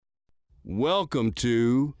Welcome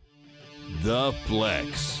to The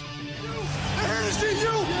Flex. Here's to you!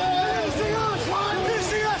 Here's to us! Here's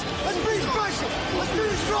to us! Let's be special! Let's be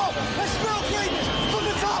strong! Let's smell greatness from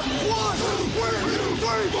the top! 1, 2,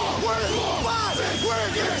 3, 4, 5,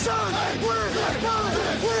 6, 7, 8,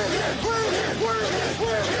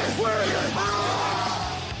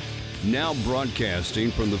 9, Now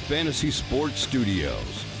broadcasting from the Fantasy Sports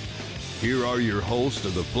Studios. Here are your hosts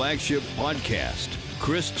of the flagship podcast,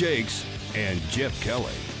 Chris Jakes and Jeff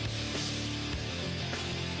Kelly.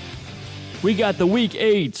 We got the Week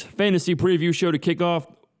 8 Fantasy Preview show to kick off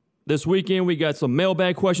this weekend. We got some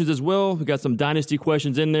mailbag questions as well. We got some Dynasty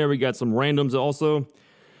questions in there. We got some randoms also.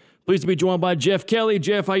 Pleased to be joined by Jeff Kelly.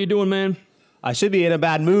 Jeff, how you doing, man? I should be in a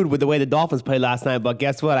bad mood with the way the Dolphins played last night, but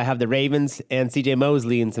guess what? I have the Ravens and C.J.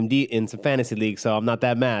 Mosley in some fantasy leagues, so I'm not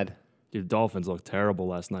that mad. Dude, Dolphins looked terrible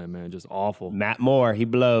last night, man. Just awful. Matt Moore, he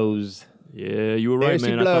blows. Yeah, you were right,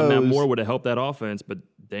 man. I thought Matt Moore would have helped that offense, but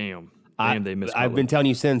damn, they missed Cutler. I've been telling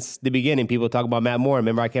you since the beginning, people talk about Matt Moore.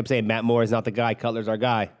 Remember, I kept saying Matt Moore is not the guy. Cutler's our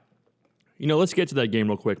guy. You know, let's get to that game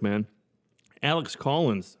real quick, man. Alex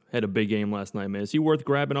Collins had a big game last night, man. Is he worth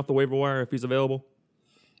grabbing off the waiver wire if he's available?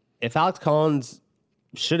 If Alex Collins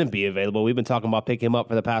shouldn't be available, we've been talking about picking him up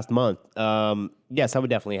for the past month. Yes, I would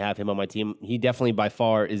definitely have him on my team. He definitely by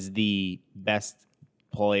far is the best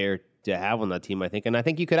player to have on that team, I think. And I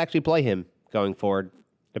think you could actually play him going forward,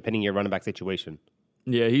 depending on your running back situation.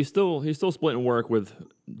 Yeah, he's still splitting work with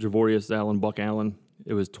Javorius Allen, Buck Allen.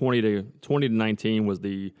 It was 20 to 19 was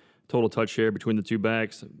the total touch share between the two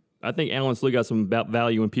backs. I think Allen still got some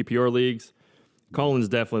value in PPR leagues. Collins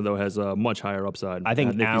definitely, though, has a much higher upside. I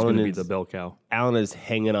think he's going to be the bell cow. Allen is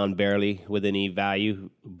hanging on barely with any value,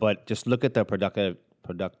 but just look at the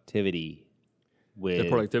productivity.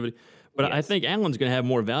 But yes. I think Allen's going to have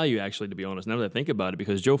more value, actually, to be honest, now that I think about it,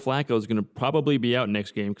 because Joe Flacco is going to probably be out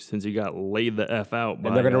next game since he got laid the F out. And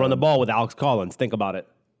they're going to run the ball with Alex Collins. Think about it.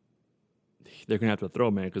 They're going to have to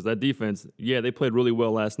throw, man, because that defense, they played really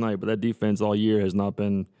well last night, but that defense all year has not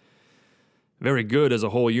been very good as a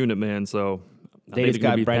whole unit, man. So they just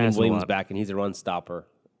got Brandon Williams back, and he's a run stopper,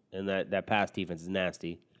 and that pass defense is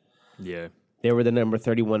nasty. Yeah. They were the number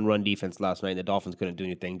 31 run defense last night, and the Dolphins couldn't do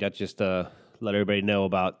anything. That's just let everybody know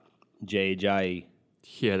about Jay Ajayi.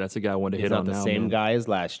 Yeah, that's a guy I wanted to hit on now. He's not the same guy as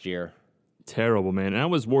last year. Terrible, man. And I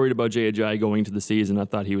was worried about Jay Ajayi going into the season. I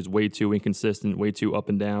thought he was way too inconsistent, way too up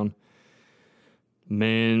and down.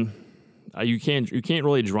 Man, you can't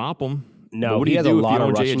really drop him. No, what do he you has do a lot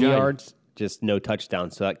of rushing yards, just no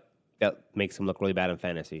touchdowns. So that makes him look really bad in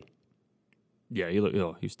fantasy. Yeah,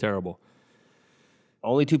 he's terrible.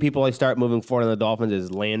 Only two people I start moving forward on the Dolphins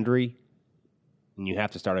is Landry, and you have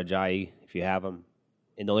to start Ajayi if you have him.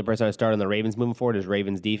 And the only person I start on the Ravens moving forward is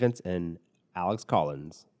Ravens defense and Alex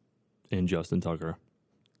Collins. And Justin Tucker.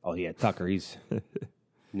 Oh, yeah, Tucker. He's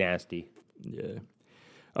nasty. Yeah.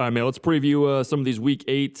 All right, man, let's preview some of these Week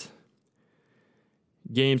 8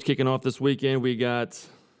 games kicking off this weekend. We got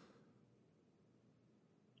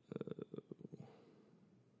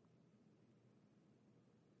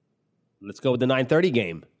let's go with the 9:30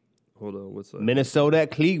 game. Hold on, what's that? Minnesota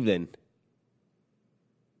at Cleveland.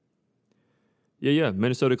 Yeah,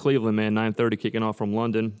 Minnesota-Cleveland, man, 9:30 kicking off from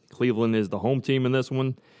London. Cleveland is the home team in this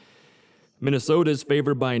one. Minnesota is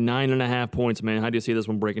favored by 9.5 points, man. How do you see this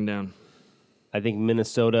one breaking down? I think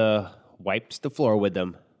Minnesota wipes the floor with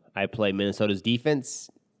them. I play Minnesota's defense.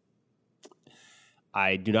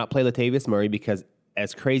 I do not play Latavius Murray because,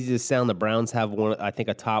 as crazy as it sounds, the Browns have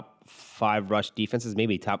a top 5 rush defenses,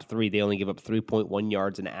 maybe top 3. They only give up 3.1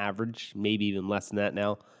 yards an average, maybe even less than that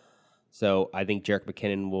now. So I think Jerick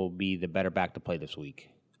McKinnon will be the better back to play this week.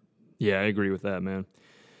 Yeah, I agree with that, man.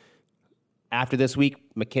 After this week,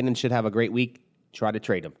 McKinnon should have a great week. Try to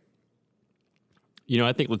trade him. You know,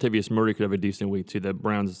 I think Latavius Murray could have a decent week, too. The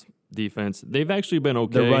Browns' defense, they've actually been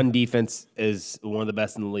okay. The run defense is one of the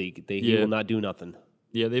best in the league. He will not do nothing.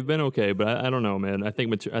 Yeah, they've been okay, but I don't know, man. I think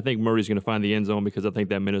Murray's going to find the end zone because I think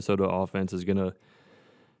that Minnesota offense is going to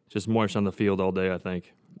just march on the field all day, I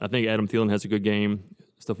think. I think Adam Thielen has a good game.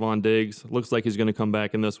 Stephon Diggs looks like he's going to come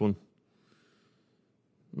back in this one.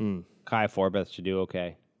 Kai Forbeth should do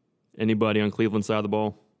okay. Anybody on Cleveland's side of the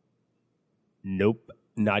ball? Nope.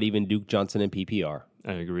 Not even Duke Johnson in PPR.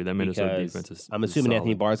 I agree. That Minnesota defense is I'm assuming solid.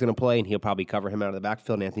 Anthony Barr is going to play, and he'll probably cover him out of the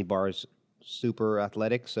backfield. And Anthony Barr is super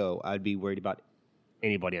athletic, so I'd be worried about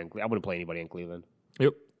anybody on Cleveland. I wouldn't play anybody in Cleveland.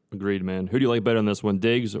 Yep. Agreed, man. Who do you like better on this one,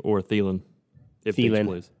 Diggs or Thielen? If Thielen. Diggs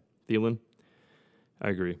plays. Thielen? I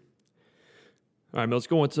agree. All right, man, let's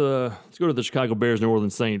go to the Chicago Bears, New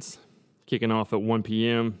Orleans Saints, kicking off at 1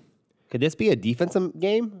 p.m. Could this be a defensive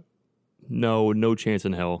game? No chance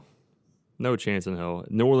in hell. No chance in hell.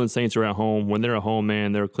 New Orleans Saints are at home. When they're at home,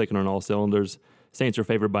 man, they're clicking on all cylinders. Saints are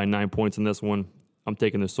favored by 9 points in this one. I'm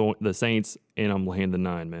taking the Saints, and I'm laying the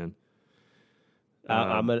 9, man.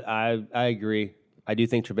 I agree. I do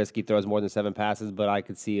think Trubisky throws more than 7 passes, but I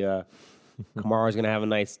could see Kamara's going to have a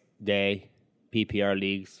nice day. PPR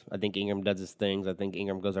leagues. I think Ingram does his things. I think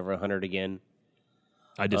Ingram goes over 100 again.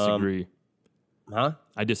 I disagree.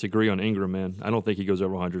 I disagree on Ingram, man. I don't think he goes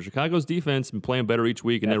over 100. Chicago's defense been playing better each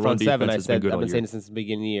week, and their run defense has been good all year. I've been saying it since the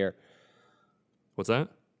beginning of the year. What's that?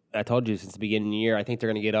 I told you since the beginning of the year. I think they're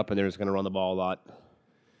going to get up and they're just going to run the ball a lot.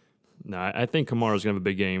 No, I think Kamara's going to have a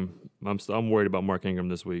big game. I'm worried about Mark Ingram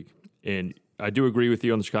this week, and I do agree with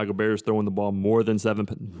you on the Chicago Bears throwing the ball more than seven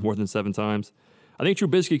times. I think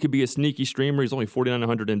Trubisky could be a sneaky streamer. He's only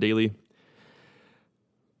 4,900 in daily.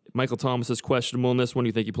 Michael Thomas is questionable in this one. Do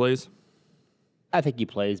you think he plays? I think he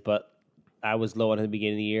plays, but I was low at the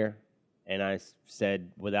beginning of the year, and I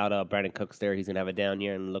said without Brandon Cooks there, he's going to have a down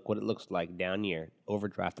year, and look what it looks like, down year.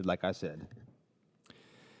 Overdrafted, like I said.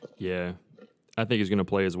 Yeah, I think he's going to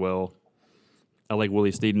play as well. I like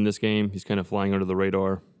Willie Snead in this game. He's kind of flying under the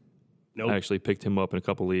radar. Nope. I actually picked him up in a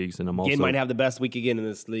couple leagues, and I'm also... He might have the best week again in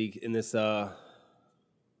this league, in this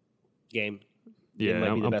game. Yeah,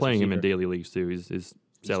 I'm playing him in daily leagues, too. His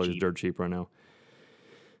salary is dirt cheap right now.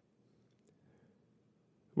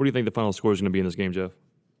 What do you think the final score is going to be in this game, Jeff?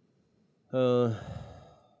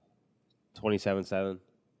 27-7.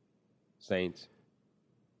 Saints.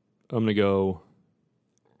 I'm going to go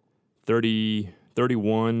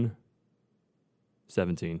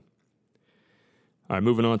 31-17. All right,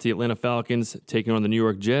 moving on to the Atlanta Falcons taking on the New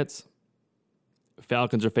York Jets.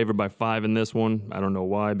 Falcons are favored by 5 in this one. I don't know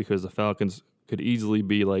why, because the Falcons could easily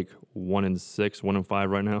be like 1-6, 1-5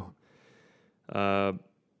 right now.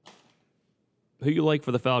 Who you like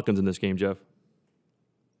for the Falcons in this game, Jeff?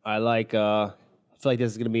 I feel like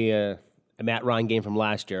this is going to be a Matt Ryan game from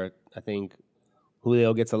last year. I think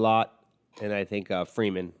Julio gets a lot, and I think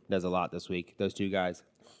Freeman does a lot this week. Those two guys.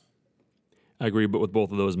 I agree, but with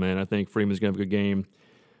both of those, man, I think Freeman's going to have a good game.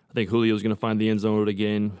 I think Julio's going to find the end zone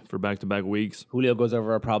again for back-to-back weeks. Julio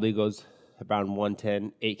probably goes around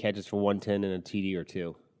 110, 8 catches for 110 and a TD or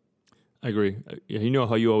 2. I agree. You know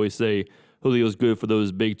how you always say Julio's good for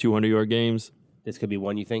those big 200-yard games? This could be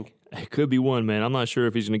one, you think? It could be one, man. I'm not sure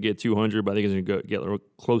if he's going to get 200, but I think he's going to get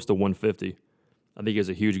close to 150. I think he has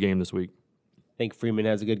a huge game this week. I think Freeman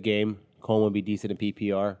has a good game. Coleman will be decent in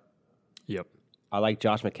PPR. Yep. I like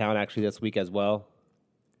Josh McCown actually this week as well.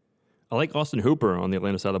 I like Austin Hooper on the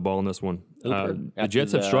Atlanta side of the ball in this one. The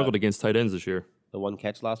Jets have struggled against tight ends this year. The one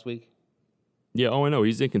catch last week? Yeah, I know.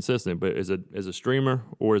 He's inconsistent, but as a streamer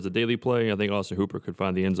or as a daily play, I think Austin Hooper could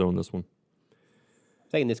find the end zone in this one. I'm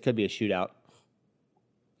thinking this could be a shootout.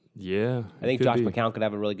 Yeah. I think Josh McCown could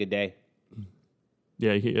have a really good day.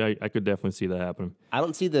 Yeah, I could definitely see that happening. I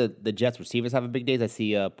don't see the Jets receivers having big days. I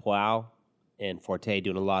see Poau and Forte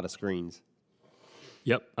doing a lot of screens.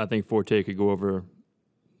 Yep, I think Forte could go over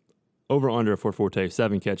under for Forte.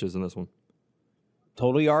 7 catches in this one.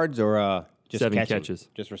 Total yards or just 7 catches?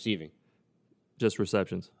 Just receiving? Just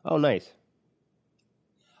receptions. Oh, nice.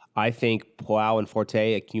 I think Poau and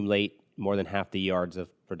Forte accumulate more than half the yards of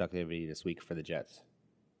productivity this week for the Jets.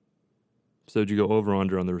 So did you go over or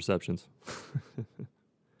under on the receptions?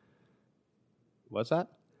 What's that?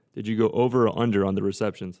 Did you go over or under on the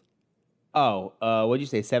receptions? Oh, what'd you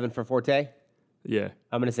say, 7 for Forte? Yeah.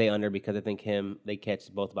 I'm going to say under because I think they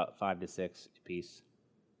catch both about 5 to 6 apiece.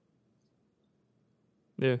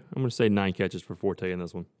 Yeah, I'm going to say 9 catches for Forte in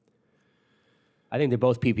this one. I think they're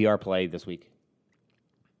both PPR play this week.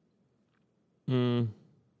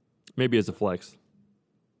 Maybe as a flex.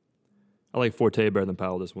 I like Forte better than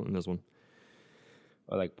Powell in this one.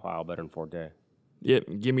 I like Powell better than Forte. Yep,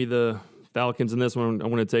 give me the Falcons in this one. I'm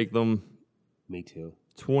going to take them. Me too.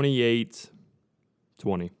 28-20.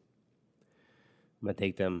 I'm going to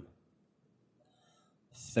take them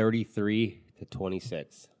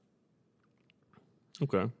 33-26.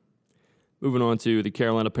 Okay. Moving on to the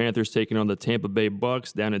Carolina Panthers taking on the Tampa Bay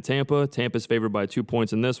Bucks down in Tampa. Tampa's favored by 2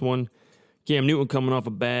 points in this one. Cam Newton coming off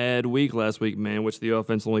a bad week last week, man, which the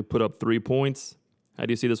offense only put up 3 points. How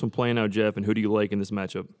do you see this one playing out, Jeff, and who do you like in this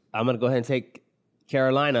matchup? I'm going to go ahead and take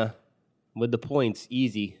Carolina with the points,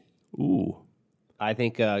 easy. Ooh. I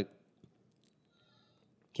think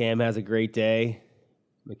Cam has a great day.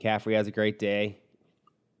 McCaffrey has a great day.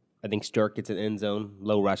 I think Sturk gets an end zone,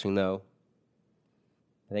 low rushing, though.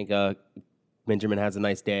 I think Benjamin has a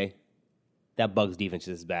nice day. That Bucs defense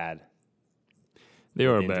is bad. They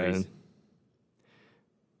are bad.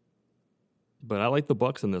 But I like the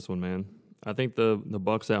Bucs in this one, man. I think the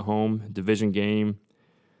Bucs at home, division game.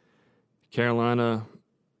 Carolina,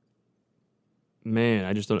 Man,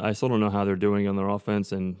 I still don't know how they're doing on their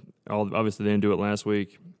offense, and obviously they didn't do it last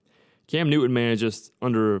week. Cam Newton, man, is just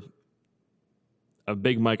under a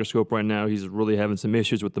big microscope right now. He's really having some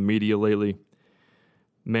issues with the media lately.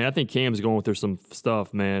 Man, I think Cam's going through some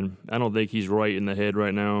stuff, man. I don't think he's right in the head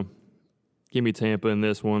right now. Give me Tampa in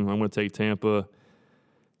this one. I'm going to take Tampa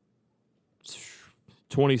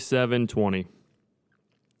 27-20.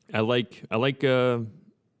 I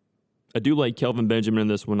do like Kelvin Benjamin in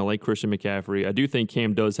this one. I like Christian McCaffrey. I do think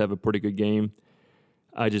Cam does have a pretty good game.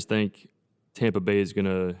 I just think Tampa Bay is going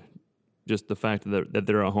to, just the fact that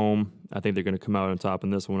they're at home, I think they're going to come out on top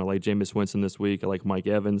in this one. I like Jameis Winston this week. I like Mike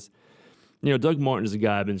Evans. Doug Martin is a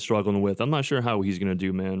guy I've been struggling with. I'm not sure how he's going to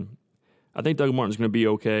do, man. I think Doug Martin's going to be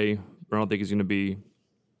okay, but I don't think he's going to be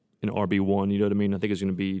an RB1. You know what I mean? I think he's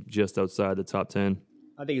going to be just outside the top 10.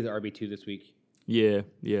 I think he's an RB2 this week. Yeah,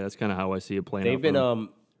 that's kind of how I see it playing out.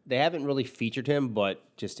 They haven't really featured him, but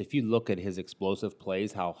just if you look at his explosive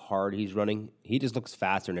plays, how hard he's running, he just looks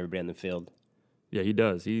faster than everybody on the field. Yeah, he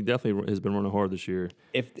does. He definitely has been running hard this year.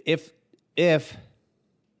 If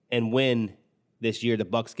and when this year the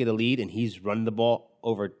Bucs get a lead and he's running the ball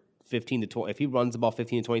over 15 to 20, if he runs the ball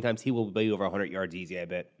 15 to 20 times, he will be over 100 yards easy, I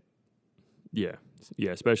bet. Yeah,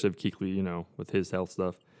 especially if Kuechly, with his health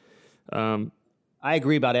stuff. I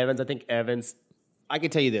agree about Evans. I think Evans, I can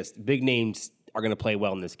tell you this, big names are going to play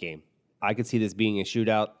well in this game. I could see this being a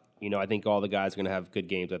shootout. I think all the guys are going to have good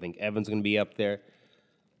games. I think Evans is going to be up there.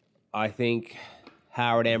 I think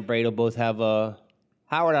Howard and Brady both have a...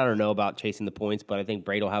 Howard, I don't know about chasing the points, but I think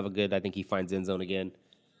Brady will have a good... I think he finds end zone again.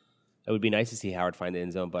 It would be nice to see Howard find the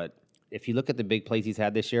end zone, but if you look at the big plays he's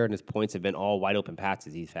had this year, and his points have been all wide open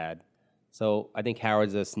passes he's had. So I think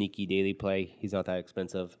Howard's a sneaky daily play. He's not that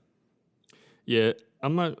expensive. Yeah,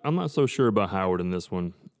 I'm not so sure about Howard in this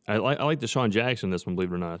one. I like Deshaun Jackson in this one,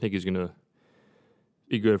 believe it or not. I think he's going to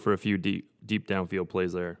be good for a few deep downfield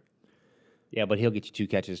plays there. Yeah, but he'll get you 2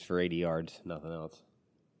 catches for 80 yards, nothing else.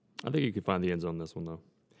 I think he could find the end zone in this one, though.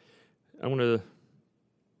 I'm going to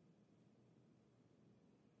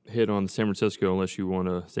hit on San Francisco unless you want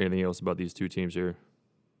to say anything else about these two teams here.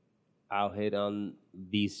 I'll hit on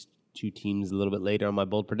these two teams a little bit later on my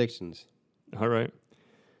bold predictions. All right,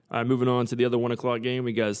 moving on to the other 1 o'clock game.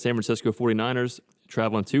 We got San Francisco 49ers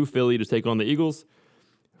traveling to Philly to take on the Eagles.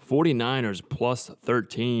 49ers plus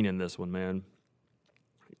 13 in this one, man.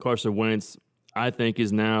 Carson Wentz, I think,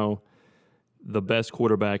 is now the best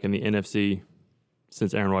quarterback in the NFC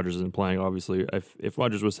since Aaron Rodgers isn't playing, obviously. If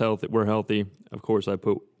Rodgers was healthy, of course I'd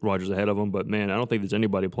put Rodgers ahead of him. But, man, I don't think there's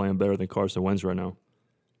anybody playing better than Carson Wentz right now.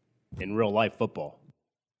 In real life football.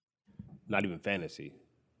 Not even fantasy.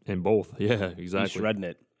 In both, yeah, exactly. He's shredding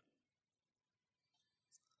it.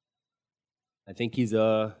 I think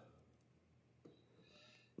he'll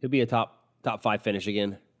be a top 5 finish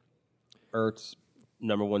again. Ertz,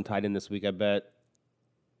 number 1 tight end this week, I bet.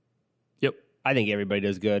 Yep. I think everybody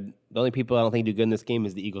does good. The only people I don't think do good in this game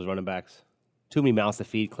is the Eagles running backs. Too many mouths to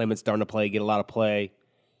feed. Clement's starting to play, get a lot of play.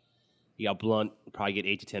 You got Blunt, probably get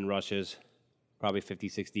 8 to 10 rushes, probably 50,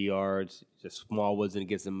 60 yards. Just Smallwood's going to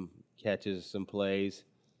get some catches, some plays.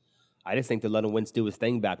 I just think they're letting Wentz do his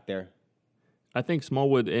thing back there. I think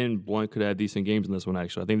Smallwood and Blunt could have decent games in this one,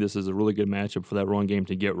 actually. I think this is a really good matchup for that run game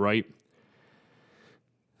to get right.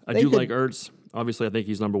 I do like Ertz. Obviously, I think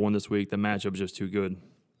he's number 1 this week. The matchup's just too good.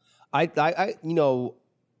 Well,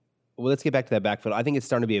 let's get back to that backfield. I think it's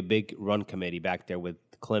starting to be a big run committee back there with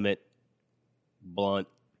Clement, Blunt,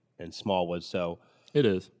 and Smallwood. So it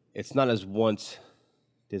is. It's not as once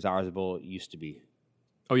desirable it used to be.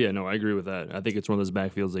 Oh, yeah, no, I agree with that. I think it's one of those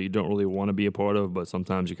backfields that you don't really want to be a part of, but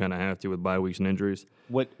sometimes you kind of have to with bye weeks and injuries.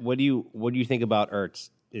 What do you think about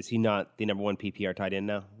Ertz? Is he not the number 1 PPR tight end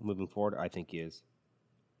now moving forward? I think he is.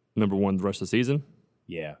 Number 1 the rest of the season?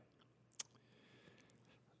 Yeah.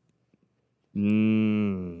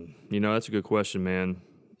 That's a good question, man.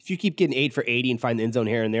 If you keep getting 8 for 80 and find the end zone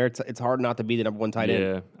here and there, it's hard not to be the number 1 tight end.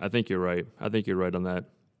 Yeah, I think you're right. I think you're right on that.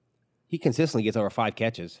 He consistently gets over 5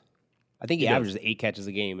 catches. I think he averages 8 catches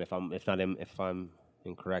a game if I'm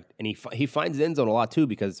incorrect. And he finds the end zone a lot too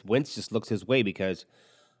because Wentz just looks his way because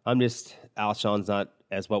Alshon's not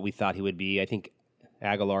as what we thought he would be. I think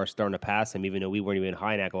Aguilar's starting to pass him even though we weren't even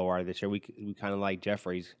high in Aguilar this year. We kind of like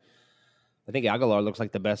Jeffries. I think Aguilar looks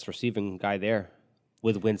like the best receiving guy there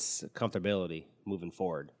with Wentz comfortability moving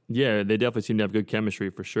forward. Yeah, they definitely seem to have good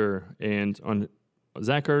chemistry for sure. And on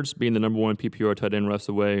Zach Ertz being the number 1 PPR tight end rest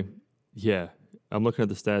of the way, yeah, I'm looking at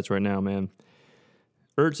the stats right now, man.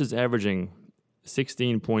 Ertz is averaging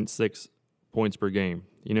 16.6 points per game.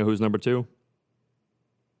 You know who's number 2?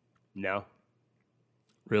 No.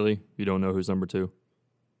 Really? You don't know who's number 2?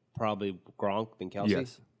 Probably Gronk, then Kelsey?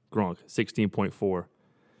 Yes. Gronk, 16.4.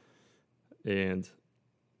 And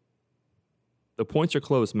the points are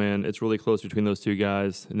close, man. It's really close between those two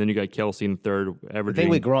guys. And then you got Kelsey in third, averaging. The thing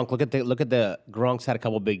with Gronk, look at the Gronk's had a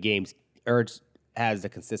couple big games. Ertz has the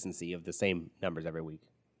consistency of the same numbers every week.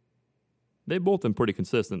 They've both been pretty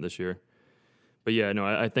consistent this year. But yeah, no,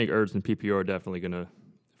 I think Ertz and PPR are definitely going to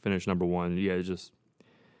finish number one. Yeah, it's just,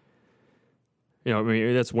 I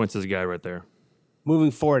mean, that's Wentz's guy right there. Moving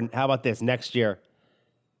forward, how about this? Next year,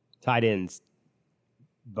 tight ends,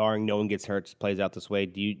 barring no one gets hurt, plays out this way.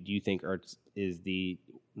 Do you think Ertz is the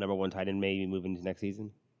number one tight end maybe moving to next season?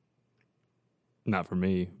 Not for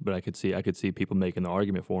me, but I could see people making the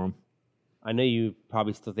argument for him. I know you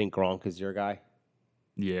probably still think Gronk is your guy.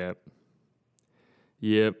 Yep.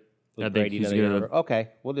 I think Brady he's gonna. Okay,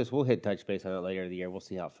 we'll hit touch base on it later in the year. We'll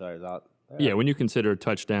see how it fares out. Yeah, when you consider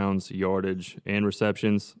touchdowns, yardage, and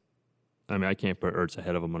receptions, I mean, I can't put Ertz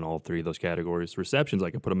ahead of him in all three of those categories. Receptions, I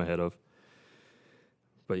can put him ahead of.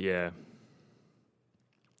 But yeah.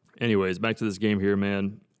 Anyways, back to this game here,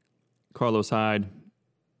 man. Carlos Hyde,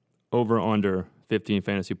 over under 15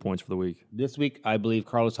 fantasy points for the week. This week, I believe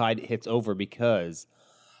Carlos Hyde hits over because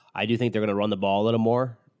I do think they're going to run the ball a little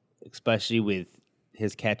more, especially with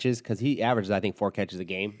his catches, because he averages, I think, 4 catches a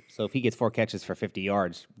game. So if he gets 4 catches for 50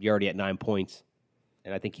 yards, you're already at 9 points.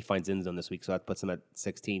 And I think he finds end zone this week, so that puts him at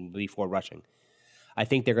 16 before rushing. I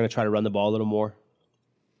think they're going to try to run the ball a little more.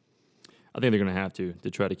 I think they're going to have to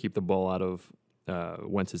try to keep the ball out of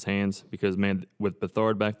Wentz's hands because, man, with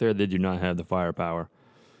Bethard back there, they do not have the firepower.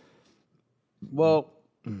 Well,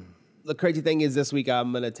 the crazy thing is this week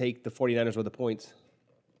I'm going to take the 49ers with the points.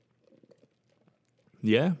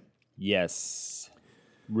 Yeah? Yes.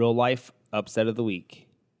 Real life upset of the week.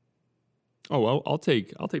 Oh, well, I'll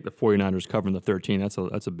take the 49ers covering the 13. That's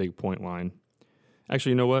a big point line.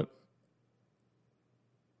 Actually, you know what?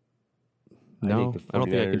 No, I don't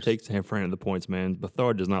think I can take San Fran at the points, man.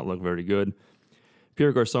 Bethard does not look very good.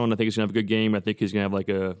 Pierre Garçon, I think he's going to have a good game. I think he's going to have like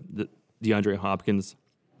a DeAndre Hopkins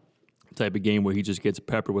type of game where he just gets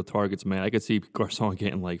peppered with targets, man. I could see Garçon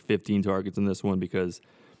getting like 15 targets in this one because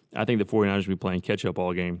I think the 49ers will be playing catch-up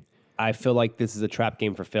all game. I feel like this is a trap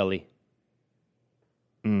game for Philly.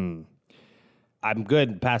 I'm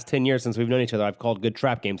good. Past 10 years since we've known each other, I've called good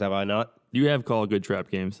trap games, have I not? You have called good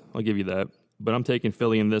trap games. I'll give you that. But I'm taking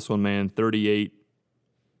Philly in this one, man, 38-20.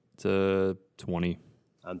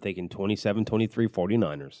 I'm taking 27-23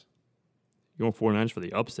 49ers. You're going 49ers for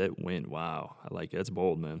the upset win. Wow. I like it. That's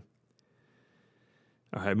bold, man.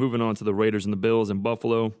 All right, moving on to the Raiders and the Bills in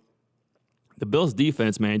Buffalo. The Bills'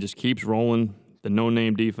 defense, man, just keeps rolling. The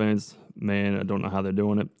no-name defense, man, I don't know how they're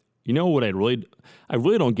doing it. You know what I really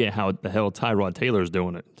don't get how the hell Tyrod Taylor's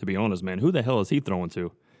doing it, to be honest, man. Who the hell is he throwing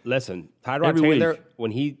to? Listen, Tyrod Taylor,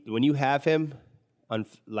 when you have him, on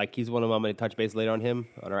like he's one of them, I'm going to touch base later on him,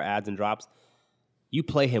 on our ads and drops, you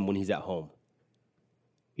play him when he's at home.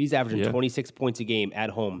 He's averaging 26 points a game at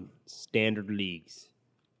home, standard leagues.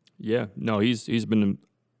 Yeah, no, he's been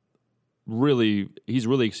really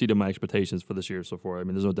exceeded my expectations for this year so far. I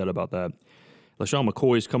mean, there's no doubt about that. LaShawn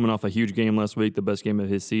McCoy's coming off a huge game last week, the best game of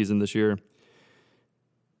his season this year.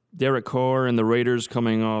 Derek Carr and the Raiders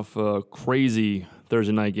coming off a crazy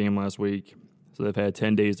Thursday night game last week. So they've had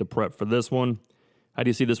 10 days to prep for this one. How do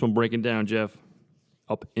you see this one breaking down, Jeff,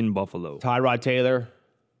 up in Buffalo? Tyrod Taylor,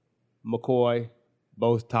 McCoy,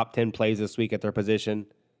 both top 10 plays this week at their position.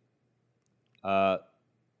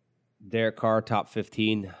 Derek Carr, top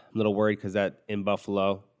 15. I'm a little worried because that in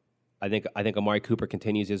Buffalo. I think Amari Cooper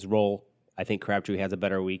continues his role. I think Crabtree has a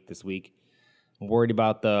better week this week. I'm worried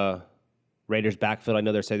about the Raiders' backfield. I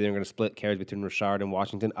know they're saying they're going to split carries between Rashard and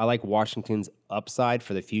Washington. I like Washington's upside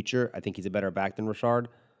for the future. I think he's a better back than Rashard.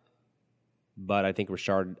 But I think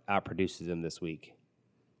Rashard outproduces him this week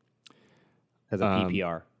because of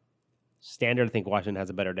PPR. Standard, I think Washington has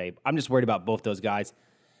a better day. I'm just worried about both those guys.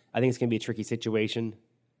 I think it's going to be a tricky situation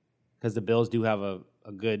because the Bills do have a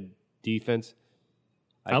good defense.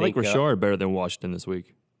 I like Rashard better than Washington this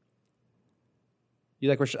week. You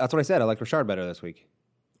like Rashard? That's what I said. I like Rashard better this week.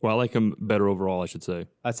 Well, I like him better overall, I should say.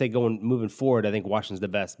 I'd say moving forward, I think Washington's the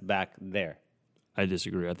best back there. I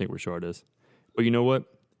disagree. I think Rashard is. But you know what?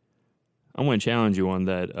 I'm going to challenge you on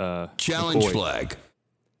that. Challenge McCoy. flag.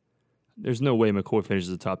 There's no way McCoy finishes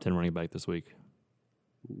the top 10 running back this week.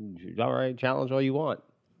 All right, challenge all you want.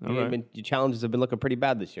 Your challenges have been looking pretty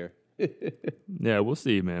bad this year. Yeah, we'll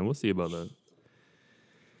see, man. We'll see about that.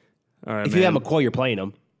 All right, if you have McCoy, you're playing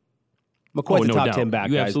him. McCoy's a top 10 back,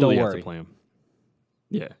 you guys. Absolutely Don't have worry. to play him.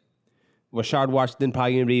 Yeah. Rashard Washington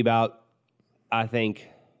probably going to be about, I think,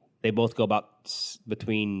 they both go about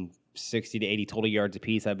between 60 to 80 total yards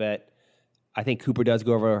apiece, I bet. I think Cooper does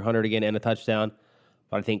go over 100 again and a touchdown.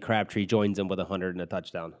 But I think Crabtree joins him with 100 and a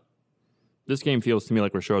touchdown. This game feels to me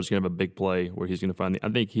like Rashard's going to have a big play where he's going to find I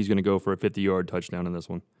think he's going to go for a 50-yard touchdown in this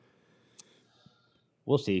one.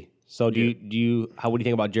 We'll see. So what do you think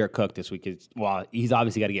about Jared Cook this week? Well, he's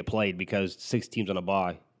obviously got to get played because 6 teams on a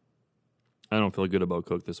bye. I don't feel good about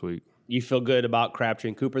Cook this week. You feel good about Crabtree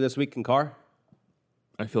and Cooper this week in Carr?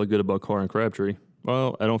 I feel good about Carr and Crabtree.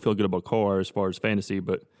 Well, I don't feel good about Carr as far as fantasy,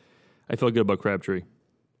 but I feel good about Crabtree.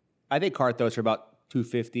 I think Carr throws for about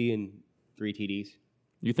 250 and 3 TDs.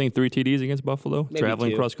 You think 3 TDs against Buffalo? Maybe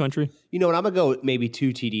Traveling 2. cross country? You know what? I'm going to go maybe 2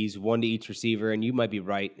 TDs, 1 to each receiver, and you might be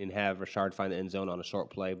right and have Rashard find the end zone on a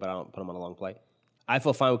short play, but I don't put him on a long play. I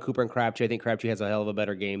feel fine with Cooper and Crabtree. I think Crabtree has a hell of a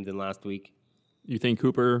better game than last week. You think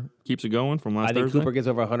Cooper keeps it going from last Thursday? I think Cooper gets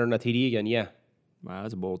over 100 on a TD again, yeah. Wow,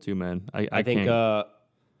 that's a bold too, man. I think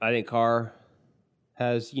Carr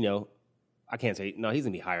has, I can't say, no, he's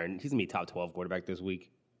going to be higher. He's going to be top 12 quarterback this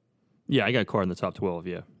week. Yeah, I got Carr in the top 12,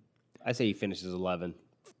 yeah. I say he finishes 11.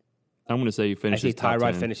 I'm going to say he finishes top 10. I say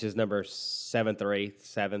Tyrod 10. finishes number 7th or 8th,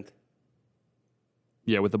 7th.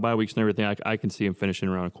 Yeah, with the bye weeks and everything, I can see him finishing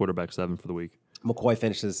around quarterback 7 for the week. McCoy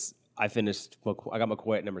finishes, I got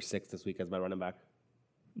McCoy at number 6 this week as my running back.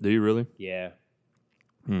 Do you really? Yeah.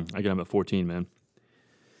 I got him at 14, man.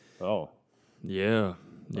 Oh. Yeah.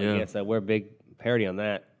 Yeah. Yes, we're a big parity on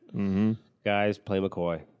that. Mm-hmm. Guys, play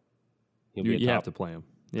McCoy. You have to play him.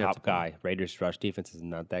 Top guy. Raiders' rush defense is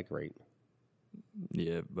not that great.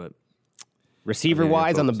 Yeah, but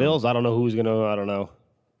receiver-wise on the Bills, I don't know who's going to, I don't know.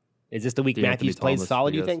 Is this the week Matthews plays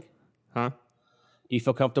solid, you think? Huh? Do you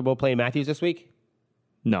feel comfortable playing Matthews this week?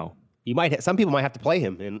 No. You might. Some people might have to play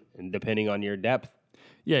him, and depending on your depth.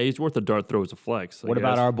 Yeah, he's worth a dart throw as a flex. What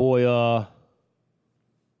about our boy, our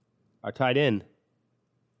tight end?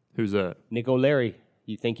 Who's that? Nick O'Leary.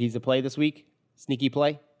 You think he's a play this week? Sneaky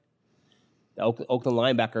play? The Oakland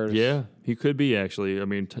linebackers. Yeah, he could be, actually. I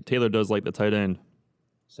mean, Taylor does like the tight end.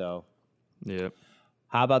 So. Yeah.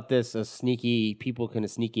 How about this? People can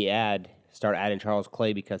start adding Charles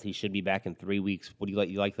Clay because he should be back in 3 weeks. What do you like?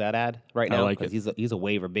 You like that ad right now? I like it. He's a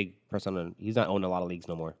waiver big person. He's not owning a lot of leagues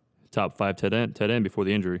no more. Top 5 tight end before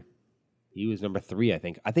the injury. He was number 3, I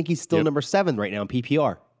think. I think he's still number 7 right now in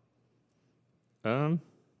PPR.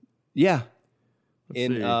 Yeah.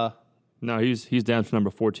 No, he's down to number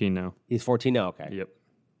 14 now. He's 14 now. Okay. Yep.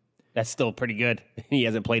 That's still pretty good. He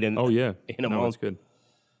hasn't played in. Oh yeah. In a month. That's good.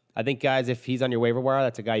 I think, guys, if he's on your waiver wire,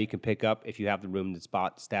 that's a guy you can pick up if you have the room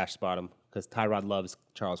to stash spot him because Tyrod loves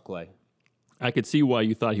Charles Clay. I could see why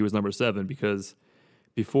you thought he was number 7 because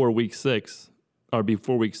before week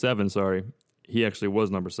 7, he actually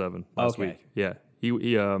was number 7 last week. Yeah,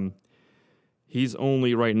 he's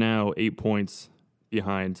only right now 8 points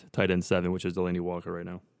behind tight end 7, which is Delaney Walker right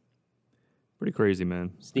now. Pretty crazy,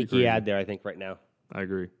 man. Sneaky ad there, I think, right now. I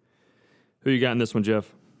agree. Who you got in this one,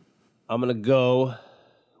 Jeff? I'm gonna go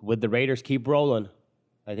with the Raiders. Keep rolling.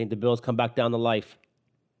 I think the Bills come back down to life.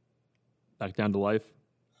 Back down to life?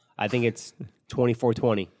 I think it's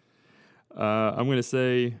 24-20. I'm going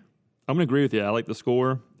to agree with you. I like the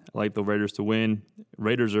score. I like the Raiders to win.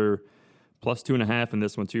 Raiders are plus 2.5 in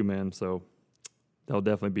this one too, man. So they'll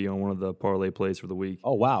definitely be on one of the parlay plays for the week.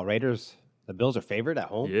 Oh, wow. Raiders, the Bills are favored at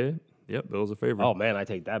home? Yeah. Yep, Bills are favored. Oh, man, I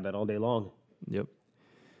take that bet all day long. Yep.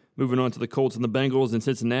 Moving on to the Colts and the Bengals in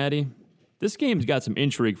Cincinnati. This game's got some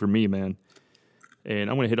intrigue for me, man. And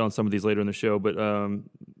I'm going to hit on some of these later in the show. But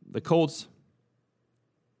the Colts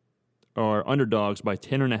are underdogs by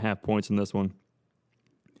 10.5 points in this one.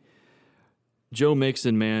 Joe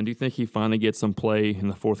Mixon, man, do you think he finally gets some play in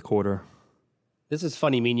the fourth quarter? This is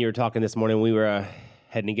funny. Me and you were talking this morning. We were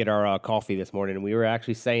heading to get our coffee this morning, and we were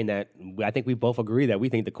actually saying that I think we both agree that we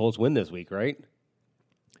think the Colts win this week, right?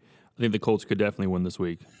 I think the Colts could definitely win this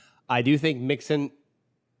week. I do think Mixon,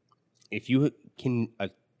 if you can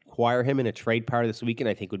acquire him in a trade power this weekend,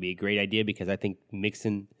 I think would be a great idea because I think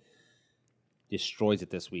Mixon destroys it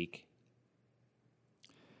this week.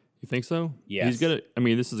 You think so? Yes. He's gonna. I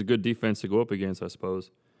mean, this is a good defense to go up against, I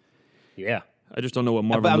suppose. Yeah. I just don't know what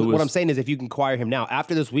Marvin Lewis... What I'm saying is if you can acquire him now,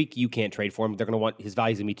 after this week, you can't trade for him. They're going to want his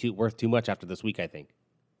value's going to be worth too much after this week, I think.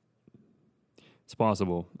 It's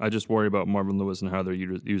possible. I just worry about Marvin Lewis and how they're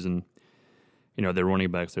using, their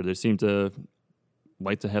running backs there. They seem to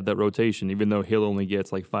like to have that rotation, even though Hill only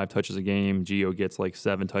gets like 5 touches a game. Gio gets like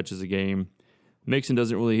 7 touches a game. Mixon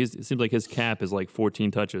doesn't really... it seems like his cap is like 14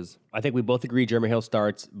 touches. I think we both agree Jeremy Hill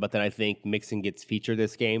starts, but then I think Mixon gets featured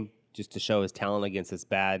this game just to show his talent against this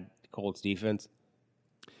bad Colts defense.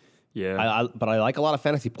 Yeah. But I like a lot of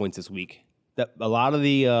fantasy points this week. A lot of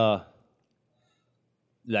the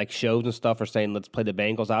shows and stuff are saying let's play the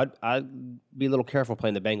Bengals. I'd be a little careful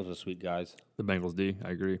playing the Bengals this week, guys. The Bengals D,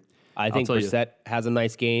 I agree. I think Brissett has a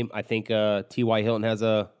nice game. I think T.Y. Hilton has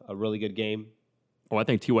a really good game. Oh, I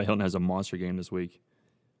think T.Y. Hilton has a monster game this week.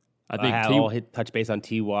 I think I'll touch base on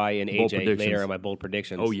T.Y. and A.J. later in my bold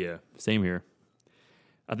predictions. Oh, yeah. Same here.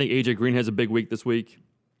 I think A.J. Green has a big week this week.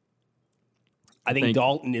 I think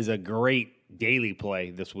Dalton is a great daily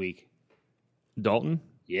play this week. Dalton?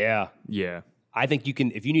 Yeah. Yeah. I think you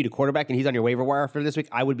can, if you need a quarterback and he's on your waiver wire for this week,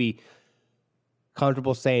 I would be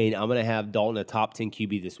comfortable saying I'm going to have Dalton a top 10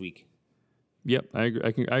 QB this week. Yep, I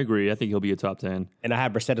agree. I think he'll be a top 10. And I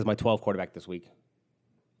have Brissett as my 12 quarterback this week.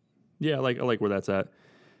 Yeah, I like where that's at.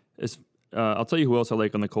 I'll tell you who else I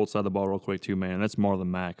like on the Colts side of the ball real quick too, man. That's Marlon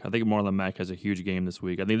Mack. I think Marlon Mack has a huge game this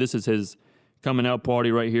week. I think this is his coming out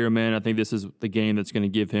party right here, man. I think this is the game that's going to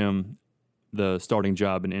give him the starting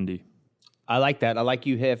job in Indy. I like that. I like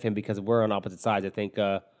you have him because we're on opposite sides. I think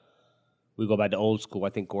we go back to old school. I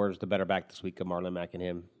think Gordon's the better back this week of Marlon Mack and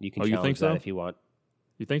him. You can challenge that if you want.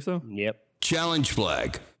 You think so? Yep. Challenge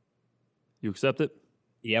flag. You accept it?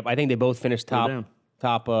 Yep. I think they both finished top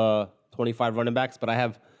 25 running backs, but I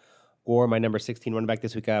have Gore, my number 16 running back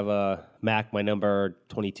this week. I have Mack, my number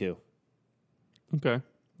 22. Okay.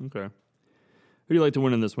 Who do you like to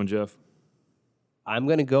win in this one, Jeff? I'm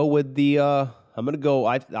going to go with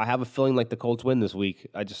I have a feeling like the Colts win this week.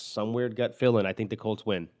 Some weird gut feeling. I think the Colts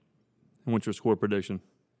win. And what's your score prediction?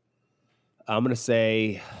 I'm going to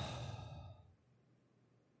say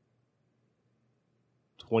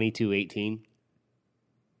 22-18.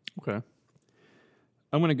 Okay.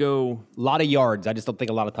 I'm going to go... A lot of yards. I just don't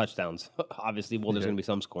think a lot of touchdowns. Obviously, there's going to be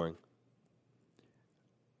some scoring.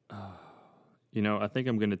 I think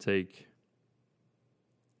I'm going to take...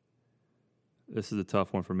 This is a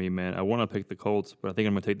tough one for me, man. I want to pick the Colts, but I think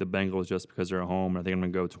I'm going to take the Bengals just because they're at home. I think I'm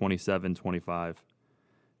going to go 27-25.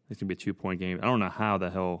 It's going to be a 2-point game. I don't know how the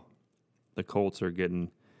hell the Colts are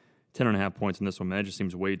getting 10.5 points in this one, man. That just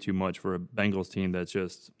seems way too much for a Bengals team that's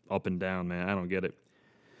just up and down, man. I don't get it.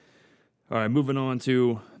 All right, moving on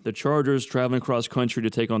to the Chargers traveling across country to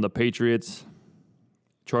take on the Patriots.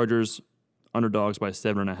 Chargers underdogs by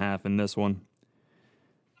 7.5 in this one.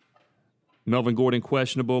 Melvin Gordon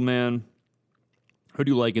questionable, man. Who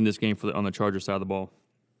do you like in this game on the Chargers side of the ball?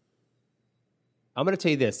 I'm going to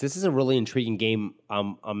tell you this. This is a really intriguing game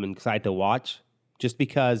I'm excited to watch just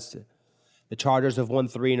because the Chargers have won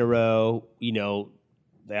 3 in a row.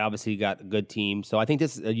 They obviously got a good team. So I think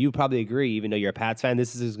this, you probably agree, even though you're a Pats fan,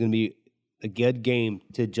 this is going to be a good game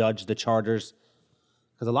to judge the Chargers.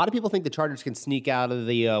 Because a lot of people think the Chargers can sneak out of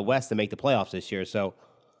the West and make the playoffs this year. So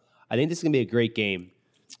I think this is going to be a great game.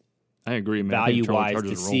 I agree, man. Value-wise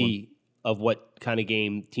to see of what kind of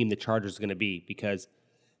team the Chargers is going to be because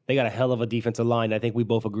they got a hell of a defensive line. I think we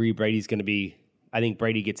both agree Brady's going to be – I think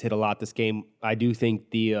Brady gets hit a lot this game. I do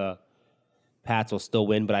think the Pats will still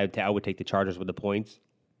win, but I would take the Chargers with the points.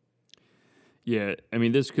 Yeah, I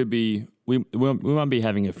mean, this could be we might be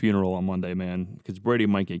having a funeral on Monday, man, because Brady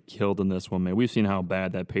might get killed in this one, man. We've seen how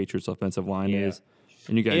bad that Patriots offensive line is.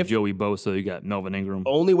 And you got Joey Bosa, you got Melvin Ingram.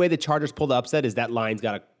 Only way the Chargers pull the upset is that line's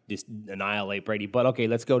got to just annihilate Brady. But, okay,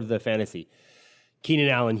 let's go to the fantasy. Keenan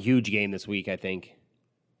Allen, huge game this week, I think.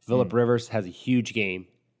 Phillip Rivers has a huge game.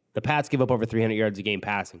 The Pats give up over 300 yards a game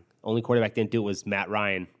passing. Only quarterback didn't do it was Matt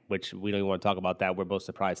Ryan, which we don't even want to talk about that. We're both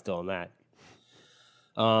surprised still on that.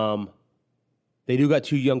 They do got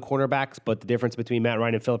 2 young cornerbacks, but the difference between Matt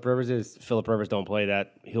Ryan and Phillip Rivers is Phillip Rivers don't play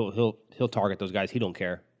that. He'll target those guys. He don't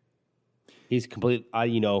care. He's complete.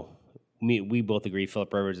 We both agree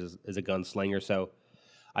Phillip Rivers is a gunslinger. So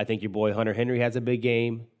I think your boy Hunter Henry has a big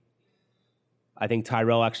game. I think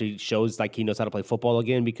Tyrell actually shows like he knows how to play football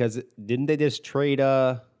again because didn't they just trade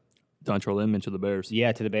Dontrell Inman to the Bears?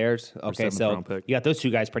 Yeah, to the Bears. Okay, so you got those 2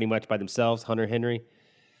 guys pretty much by themselves, Hunter Henry.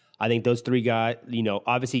 I think those 3 guys,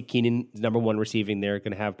 obviously Keenan's number 1 receiving. They're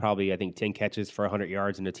going to have probably, 10 catches for 100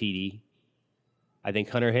 yards and a TD. I think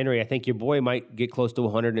Hunter Henry, I think your boy might get close to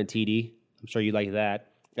 100 and a TD. I'm sure you like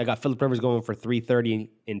that. I got Phillip Rivers going for 330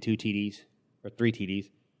 and 2 TDs, or 3 TDs.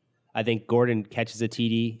 I think Gordon catches a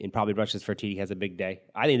TD and probably rushes for a TD, has a big day.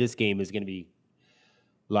 I think this game is going to be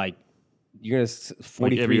like, you're going to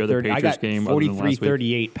 43-30. I got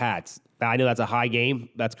 43-38 Pats. I know that's a high game.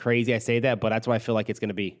 That's crazy I say that, but that's what I feel like it's going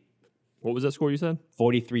to be. What was that score you said?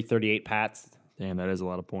 43-38 Pats. Damn, that is a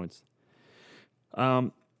lot of points.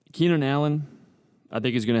 Keenan Allen, I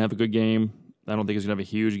think he's going to have a good game. I don't think he's going to have a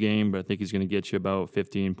huge game, but I think he's going to get you about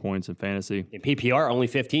 15 points in fantasy. In PPR, only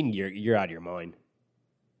 15? You're out of your mind.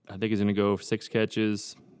 I think he's going to go 6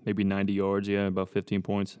 catches, maybe 90 yards, about 15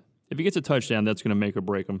 points. If he gets a touchdown, that's going to make or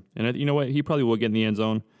break him. And you know what? He probably will get in the end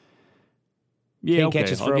zone. Yeah, 10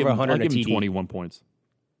 catches for over 100 I'll give him TD. 21 points.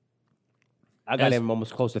 I got him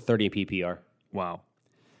almost close to 30 in PPR. Wow.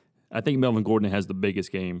 I think Melvin Gordon has the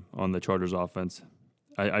biggest game on the Chargers offense.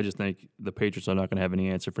 I just think the Patriots are not going to have any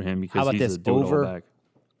answer for him because How about he's this? a do-it-all back.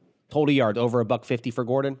 Total yards over $150 for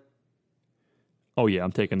Gordon. Oh, yeah,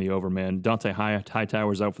 I'm taking the over, man. Dante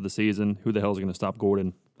Hightower's out for the season. Who the hell is going to stop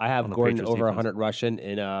Gordon? I have on the Gordon Patriots over defense? 100 rushing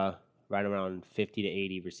and right around 50 to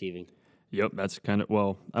 80 receiving. Yep, that's kind of,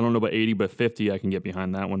 well, I don't know about 80, but 50 I can get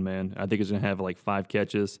behind that one, man. I think he's going to have like 5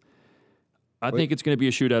 catches. I think it's going to be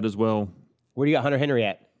a shootout as well. Where do you got Hunter Henry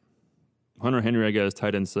at? Hunter Henry, I got his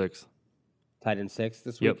tight end 6. Tight end 6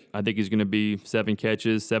 this week? Yep, I think he's going to be 7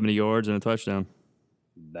 catches, 70 yards, and a touchdown.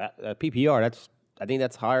 That PPR, I think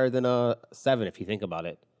that's higher than 7 if you think about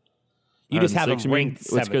it. You Higher just than have 6, him you mean? ranked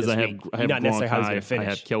Well, it's 7 because this I have, week. I have Not necessarily Gronk how he's high, going to finish. I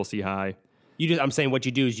have Kelsey high. I'm saying what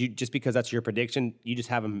you do is just because that's your prediction, you just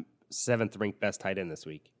have him 7th ranked best tight end this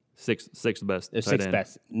week. Sixth best. They're tight 6th end.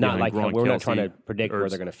 best. Not Behind like Gronk, we're not Kelsey, trying to predict where Ertz.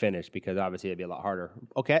 they're going to finish because obviously it'd be a lot harder.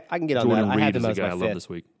 Okay, I can get on Jordan that. I have Reed is him the as guy I my love 5th. this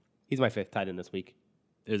week. He's my 5th tight end this week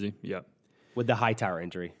Is he? Yeah. with the Hightower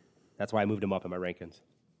injury. That's why I moved him up in my rankings.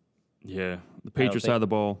 Yeah. The Patriots think- side of the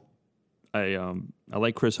ball, I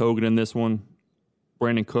like Chris Hogan in this one.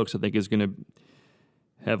 Brandon Cooks, I think, is going to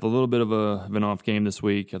have a little bit of an off game this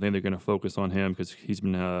week. I think they're going to focus on him because he's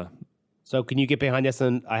been So can you get behind this?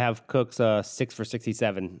 And I have Cooks 6 for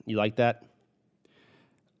 67. You like that?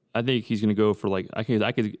 I think he's going to go for like I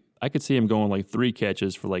could see him going like 3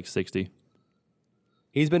 catches for like 60.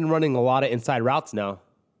 He's been running a lot of inside routes now.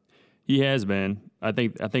 He has been. I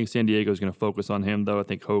think San Diego's going to focus on him though. I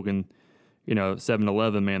think Hogan,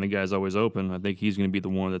 7-11, man, the guy's always open. I think he's going to be the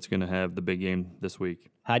one that's going to have the big game this week.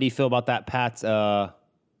 How do you feel about that Pat's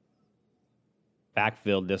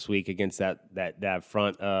backfield this week against that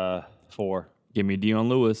front 4? Give me Deion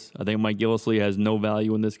Lewis. I think Mike Gillislee has no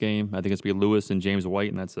value in this game. I think it's going to be Lewis and James White,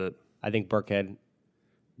 and that's it. I think Burkhead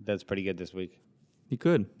does pretty good this week. He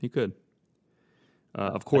could.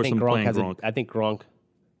 Of course, I'm playing Gronk. I think Gronk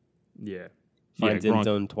Yeah. finds Gronk. end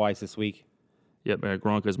zone twice this week. Yep,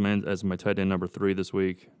 Gronk as my tight end number 3 this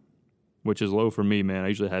week, which is low for me, man. I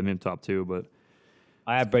usually have him top 2, but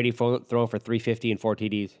I have Brady throwing for 350 and 4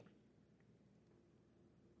 TDs.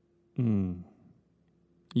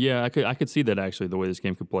 yeah, I could see that actually the way this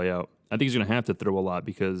game could play out. I think he's going to have to throw a lot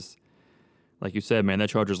because, like you said, man, that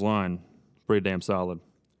Chargers line pretty damn solid.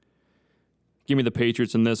 Give me the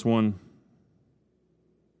Patriots in this one,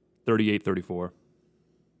 38-34.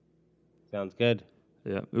 Sounds good.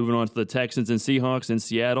 Yeah, moving on to the Texans and Seahawks in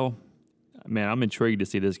Seattle. Man, I'm intrigued to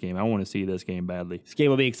see this game. I want to see this game badly. This game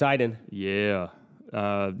will be exciting. Yeah.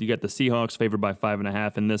 You got the Seahawks favored by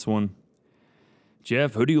 5.5 in this one.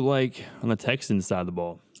 Jeff, who do you like on the Texans side of the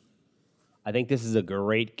ball? I think this is a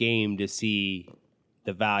great game to see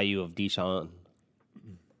the value of Deshaun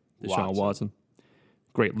Watson.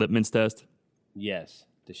 Great litmus test. Yes,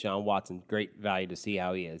 Deshaun Watson. Great value to see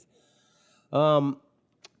how he is.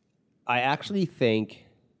 I actually think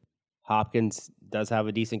Hopkins does have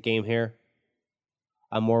a decent game here.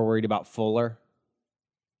 I'm more worried about Fuller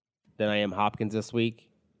than I am Hopkins this week.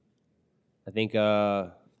 I think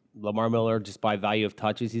Lamar Miller, just by value of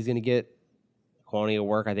touches he's going to get, quantity of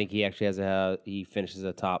work, I think he actually he finishes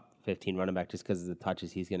a top 15 running back just because of the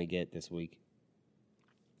touches he's going to get this week.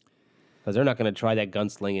 Because they're not going to try that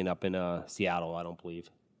gunslinging up in Seattle, I don't believe.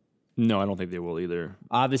 No, I don't think they will either.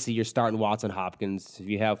 Obviously, you're starting Watson, Hopkins. If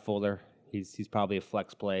you have Fuller, he's probably a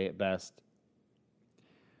flex play at best.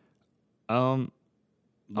 I'll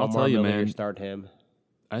Lamar tell you, Miller, man. you're starting him.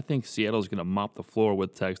 I think Seattle's going to mop the floor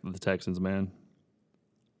with the Texans, man.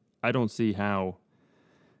 I don't see how.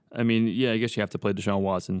 I mean, yeah, I guess you have to play Deshaun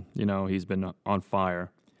Watson. He's been on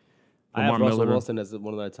fire. I have Lamar Russell Miller- Wilson as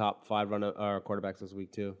one of the top 5 quarterbacks this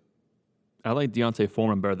week too. I like Deontay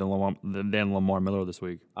Foreman better than Lamar Miller this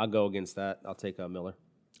week. I'll go against that. I'll take Miller.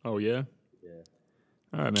 Oh, yeah? Yeah.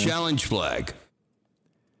 All right, man. Challenge flag.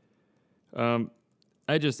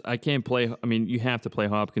 I can't play. I mean, you have to play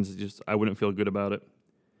Hopkins. I wouldn't feel good about it.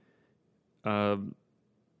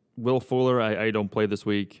 Will Fuller, I don't play this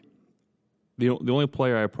week. The only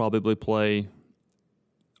player I probably play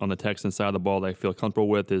on the Texans side of the ball that I feel comfortable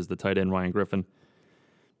with is the tight end Ryan Griffin.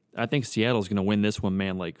 I think Seattle's going to win this one,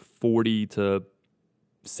 man, like 40-17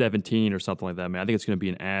 or something like that, man. I think it's going to be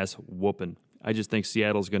an ass whooping. I just think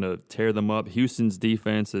Seattle's going to tear them up. Houston's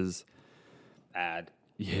defense is Bad.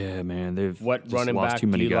 yeah, man. They've What just running lost back too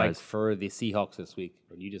do many you guys. like for the Seahawks this week?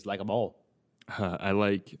 Or do you just like them all? I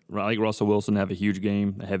like Russell Wilson to have a huge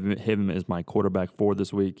game. I have him as my quarterback 4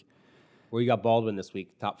 this week. Where you got Baldwin this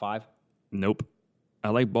week? Top 5? Nope. I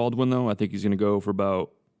like Baldwin, though. I think he's going to go for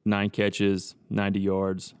about 9 catches, 90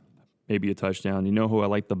 yards, maybe a touchdown. You know who I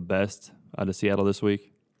like the best out of Seattle this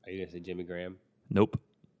week? Are you going to say Jimmy Graham? Nope.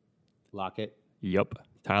 Lockett? Yep.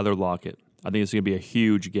 Tyler Lockett. I think it's going to be a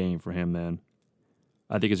huge game for him, man.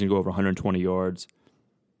 I think he's going to go over 120 yards.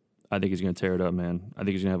 I think he's going to tear it up, man. I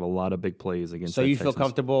think he's going to have a lot of big plays against. So that you feel Texans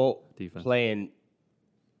comfortable defense. playing?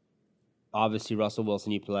 Obviously, Russell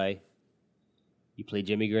Wilson. You play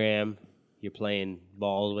Jimmy Graham. You're playing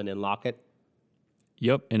Baldwin and Lockett.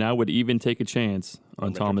 Yep, and I would even take a chance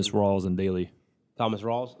on Thomas Rawls and Daly. Thomas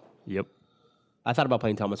Rawls. Yep. I thought about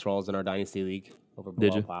playing Thomas Rawls in our Dynasty League over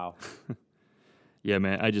Did you? Wow. Yeah,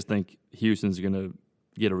 man. I just think Houston's going to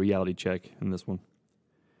get a reality check in this one.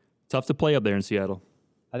 Tough to play up there in Seattle.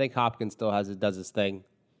 I think Hopkins still does his thing.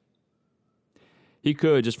 He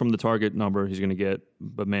could, just from the target number he's going to get.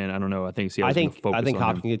 But, man, I don't know. I think Seattle's going to focus I think on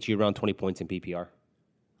Hopkins him. gets you around 20 points in PPR.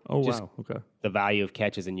 Oh, just- wow. Okay. The value of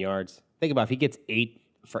catches and yards. Think about if he gets 8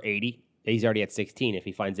 for 80, he's already at 16. If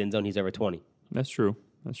he finds end zone, he's over 20. That's true.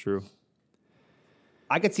 That's true.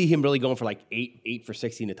 I could see him really going for like 8 for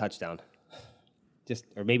 60 and a touchdown.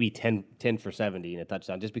 Or maybe 10 for 70 and a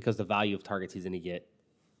touchdown, just because the value of targets he's going to get.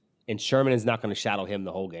 And Sherman is not going to shadow him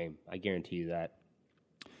the whole game. I guarantee you that.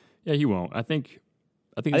 Yeah, he won't. I think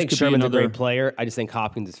I this think could Sherman's be a another, great player. I just think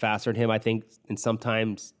Hopkins is faster than him. I think, and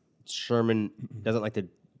sometimes Sherman doesn't like to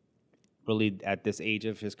really, at this age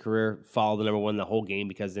of his career, follow the number one the whole game,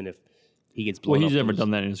 because then if he gets blown Well, he's up, never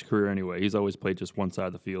done that in his career anyway. He's always played just one side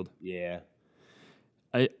of the field. Yeah.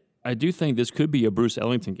 I do think this could be a Bruce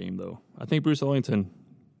Ellington game, though. I think Bruce Ellington,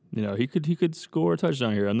 he could score a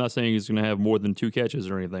touchdown here. I'm not saying he's going to have more than 2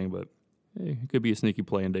 catches or anything, but hey, it could be a sneaky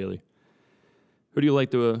play in Daily. Who do you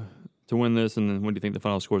like to win this, and then what do you think the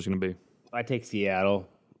final score is going to be? I take Seattle.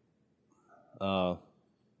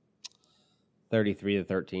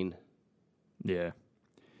 33-13. Yeah.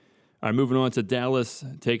 All right, moving on to Dallas,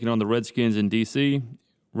 taking on the Redskins in D.C.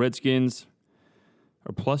 Redskins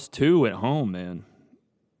are +2 at home, man.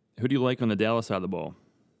 Who do you like on the Dallas side of the ball?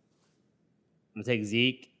 I'm going to take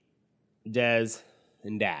Zeke, Dez,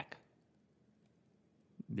 and Dak.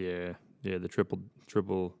 Yeah, the triple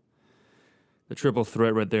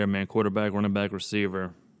threat right there, man. Quarterback, running back,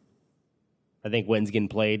 receiver. I think Witten's getting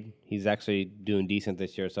played. He's actually doing decent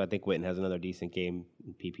this year, so I think Witten has another decent game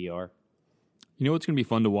in PPR. You know what's going to be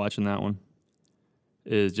fun to watch in that one?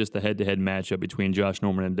 Is just the head-to-head matchup between Josh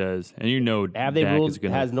Norman and Dez. And Have they Dak ruled? is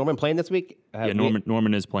going to... Has Norman playing this week? Yeah,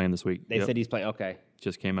 Norman is playing this week. They said he's playing. Okay.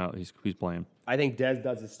 Just came out. He's playing. I think Dez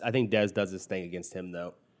does his thing against him,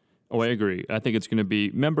 though. Oh, I agree. I think it's going to be...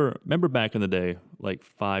 Remember back in the day, like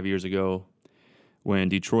 5 years ago, when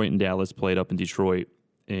Detroit and Dallas played up in Detroit,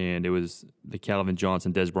 and it was the Calvin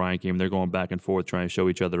Johnson-Dez Bryant game. They're going back and forth trying to show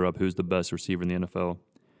each other up who's the best receiver in the NFL.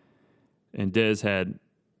 And Dez had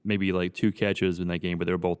maybe like 2 catches in that game, but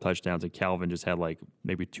they were both touchdowns, and Calvin just had like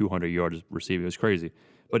maybe 200 yards receiving. It was crazy.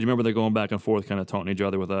 But you remember they're going back and forth, kind of taunting each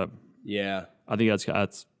other with that? Yeah. I think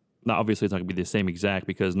that's not, obviously it's not going to be the same exact,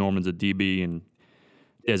 because Norman's a DB and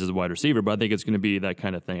Dez is a wide receiver, but I think it's going to be that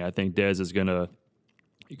kind of thing. I think Dez is going to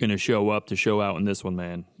show up to show out in this one,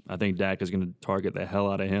 man. I think Dak is going to target the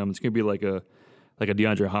hell out of him. It's going to be like a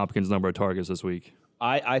DeAndre Hopkins number of targets this week.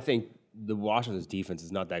 I think the Washington's defense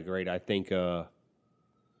is not that great. I think Dallas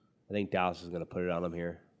is going to put it on them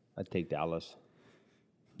here. I'd take Dallas.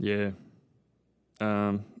 Yeah.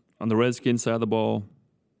 On the Redskins side of the ball,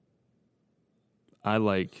 I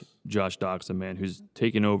like Josh Doxson, man, who's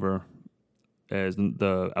taken over as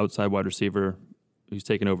the outside wide receiver. Who's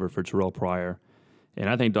taken over for Terrell Pryor. And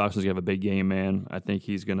I think Doxson's going to have a big game, man. I think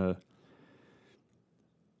he's going to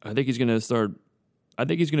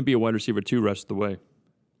be a wide receiver too rest of the way.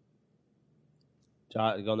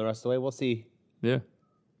 Going the rest of the way? We'll see. Yeah.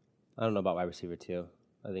 I don't know about wide receiver too.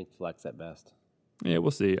 I think flex at best. Yeah,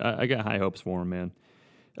 we'll see. I got high hopes for him, man.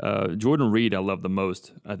 Jordan Reed, I love the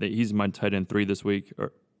most. I think he's my tight end 3 this week.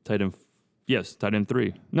 Or tight end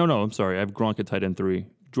 3. No, I'm sorry. I have Gronk at tight end 3.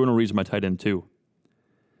 Jordan Reed's my tight end 2.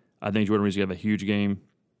 I think Jordan Reed's going to have a huge game.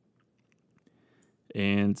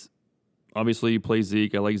 And obviously, you play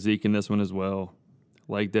Zeke. I like Zeke in this one as well.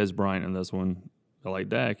 I like Dez Bryant in this one. I like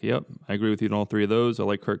Dak. Yep, I agree with you on all 3 of those. I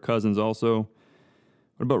like Kirk Cousins also.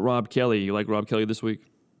 What about Rob Kelly? You like Rob Kelly this week?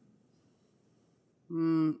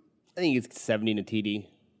 I think it's 70 to TD.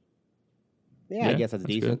 Yeah, I guess that's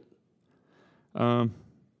decent. Good. I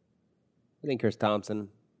think Chris Thompson,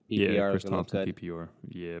 PPR. Yeah, Chris Thompson, PPR.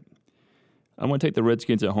 Yeah. I'm going to take the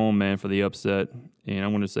Redskins at home, man, for the upset. And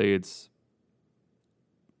I'm going to say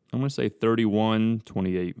 31-28. I think it's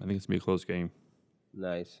going to be a close game.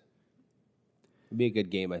 Nice. It'd be a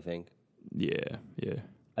good game, I think. Yeah.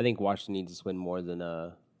 I think Washington needs to win more than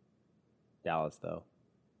Dallas, though.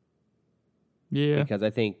 Yeah. Because I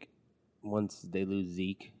think once they lose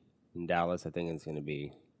Zeke in Dallas, I think their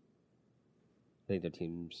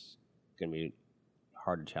team's going to be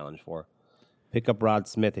hard to challenge for. Pick up Rod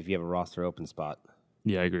Smith if you have a roster open spot.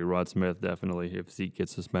 Yeah, I agree. Rod Smith, definitely, if Zeke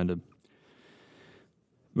gets suspended.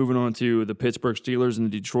 Moving on to the Pittsburgh Steelers and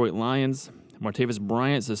the Detroit Lions. Martavis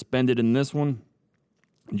Bryant suspended in this one.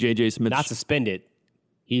 J.J. Smith. Not suspended.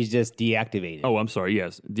 He's just deactivated. Oh, I'm sorry.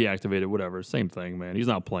 Yes, deactivated, whatever. Same thing, man. He's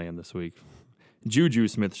not playing this week. Juju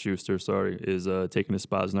Smith-Schuster, is taking his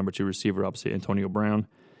spot as number 2 receiver opposite Antonio Brown.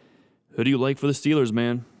 Who do you like for the Steelers,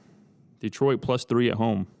 man? Detroit +3 at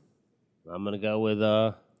home. I'm going to go with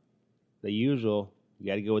the usual. You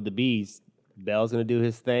got to go with the Bees. Bell's going to do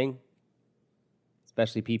his thing,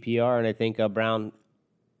 especially PPR, and I think Brown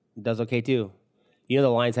does okay too. You know the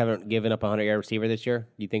Lions haven't given up a 100-yard receiver this year.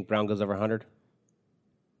 Do you think Brown goes over 100?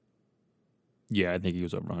 Yeah, I think he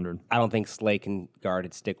was over 100. I don't think Slay can guard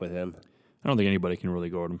and stick with him. I don't think anybody can really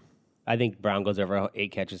guard him. I think Brown goes over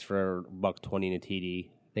 8 catches for $120 and a TD. I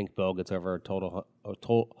think Bell gets over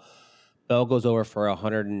Bell goes over for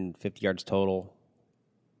 150 yards total.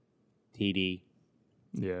 TD.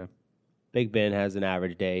 Yeah. Big Ben has an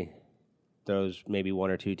average day. Throws maybe 1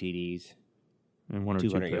 or 2 TDs. And 1 or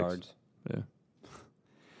 200 2 picks. yards.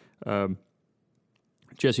 Yeah.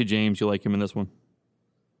 Jesse James, you like him in this one?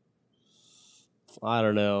 I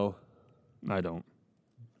don't know. I don't.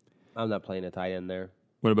 I'm not playing a tight end there.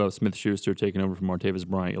 What about Smith-Schuster taking over from Martavis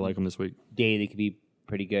Bryant? You like him this week? Daly could be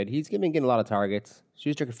pretty good. He's been getting a lot of targets.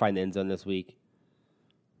 Schuster could find the end zone this week.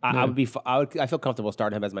 I feel comfortable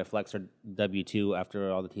starting him as my flex or W2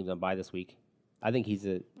 after all the teams on bye this week. I think he's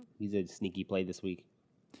a sneaky play this week.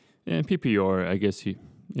 Yeah, in PPR, I guess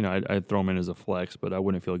I'd throw him in as a flex, but I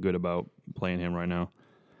wouldn't feel good about playing him right now.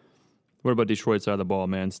 What about Detroit side of the ball,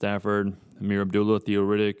 man? Stafford, Amir Abdullah, Theo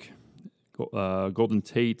Riddick, Golden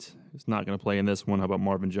Tate is not going to play in this one. How about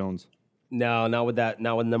Marvin Jones? No, not with that.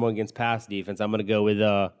 Not with number one against pass defense. I'm going to go with.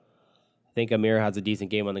 I think Amir has a decent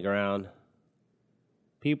game on the ground.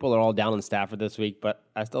 People are all down on Stafford this week, but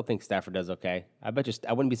I still think Stafford does okay. I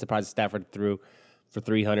wouldn't be surprised if Stafford threw for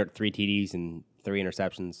 300, 3 TDs and 3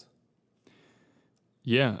 interceptions.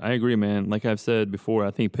 Yeah, I agree, man. Like I've said before,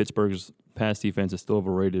 I think Pittsburgh's pass defense is still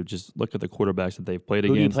overrated. Just look at the quarterbacks that they've played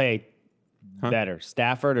Who against. do you play better,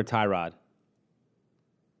 Stafford or Tyrod?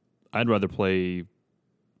 I'd rather play.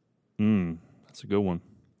 That's a good one.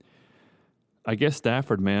 I guess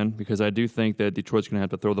Stafford, man, because I do think that Detroit's going to have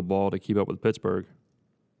to throw the ball to keep up with Pittsburgh.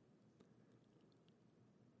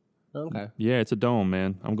 Okay. Yeah, it's a dome,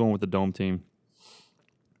 man. I'm going with the dome team.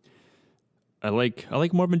 I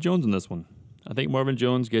like Marvin Jones in this one. I think Marvin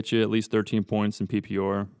Jones gets you at least 13 points in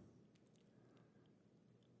PPR.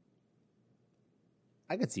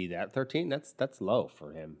 I could see that. 13, that's low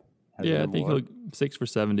for him. Yeah, I think he'll 6 for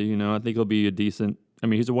 70, I think he'll be a decent. I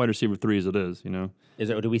mean, he's a wide receiver 3 as it is,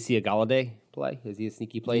 Do we see a Galladay play? Is he a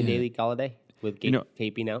sneaky play daily, Galladay, with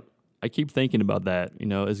taping out? I keep thinking about that.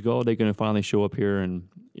 Is Galladay going to finally show up here? And,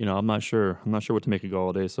 I'm not sure. I'm not sure what to make of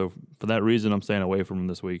Galladay. So, for that reason, I'm staying away from him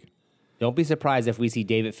this week. Don't be surprised if we see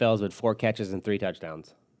David Fells with 4 catches and 3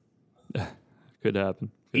 touchdowns. Could happen.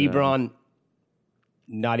 Ebron,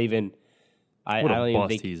 not even. I don't even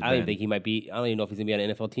think he might be. I don't even know if he's going to be on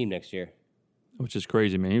an NFL team next year. Which is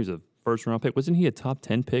crazy, man. He was a first-round pick. Wasn't he a top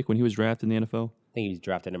 10 pick when he was drafted in the NFL? I think he was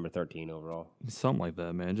drafted number 13 overall. Something like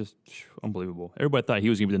that, man. Just unbelievable. Everybody thought he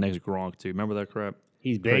was going to be the next Gronk, too. Remember that crap?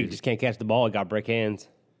 He's big. Crazy. Just can't catch the ball. He got brick hands.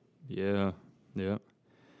 Yeah.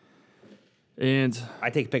 And I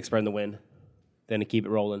take Pittsburgh in the win, then to keep it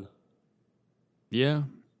rolling. Yeah.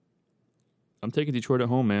 I'm taking Detroit at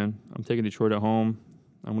home, man. I'm going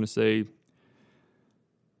to say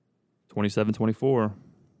 27-24.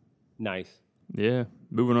 Nice. Yeah.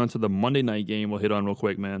 Moving on to the Monday night game we'll hit on real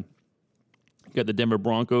quick, man. You got the Denver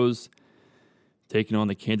Broncos taking on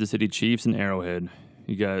the Kansas City Chiefs in Arrowhead.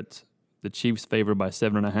 You got the Chiefs favored by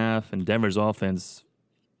 7.5, and Denver's offense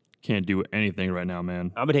can't do anything right now,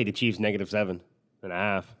 man. I'm going to take the Chiefs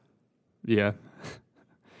 -7.5. Yeah.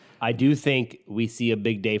 I do think we see a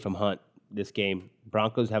big day from Hunt this game.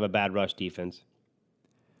 Broncos have a bad rush defense.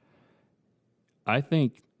 I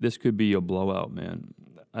think this could be a blowout, man.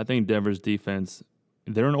 I think Denver's defense,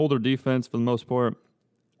 they're an older defense for the most part.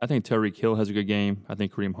 I think Tyreek Hill has a good game. I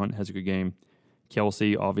think Kareem Hunt has a good game.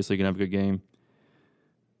 Kelsey obviously going to have a good game.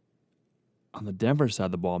 On the Denver side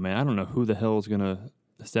of the ball, man, I don't know who the hell is going to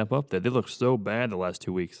step up there. They look so bad the last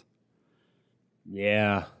 2 weeks.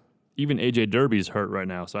 Yeah. Even A.J. Derby's hurt right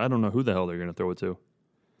now, so I don't know who the hell they're going to throw it to.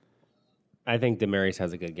 I think Demaryius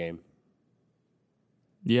has a good game.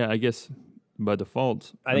 Yeah, I guess by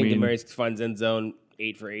default. I think Demaryius finds end zone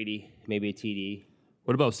 8 for 80, maybe a TD.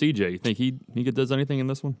 What about CJ? You think he does anything in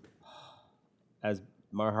this one? As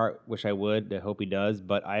my heart wish I would. I hope he does,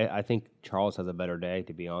 but I think Charles has a better day,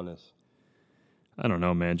 to be honest. I don't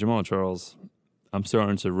know, man. Jamal Charles, I'm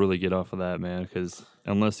starting to really get off of that, man, because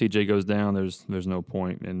unless CJ goes down, there's no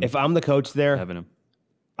point in If I'm the coach there, having him.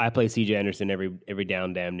 I play CJ Anderson every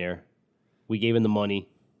down damn near. We gave him the money.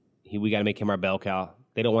 We got to make him our bell cow.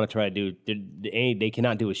 They don't want to try to do. They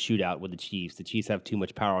cannot do a shootout with the Chiefs. The Chiefs have too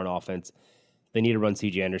much power on offense. They need to run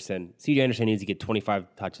CJ Anderson. CJ Anderson needs to get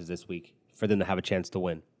 25 touches this week for them to have a chance to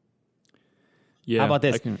win. Yeah. How about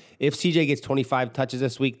this? If CJ gets 25 touches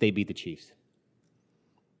this week, they beat the Chiefs.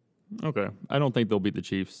 Okay. I don't think they'll beat the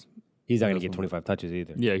Chiefs. He's not going to get 25 touches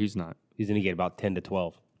either. Yeah, he's not. He's going to get about 10 to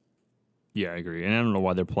 12. Yeah, I agree. And I don't know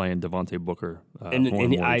why they're playing Devontae Booker more and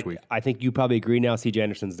more each week. I think you probably agree now CJ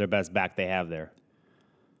Anderson's their best back they have there.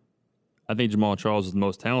 I think Jamal Charles is the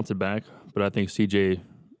most talented back, but I think CJ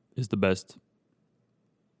is the best.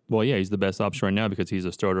 Well, yeah, he's the best option right now because he's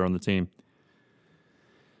a starter on the team.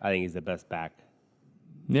 I think he's the best back.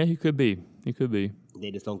 Yeah, he could be. He could be.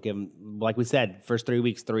 They just don't give him, like we said, first 3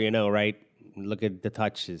 weeks, 3-0, right? Look at the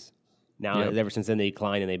touches. Now, ever since then, they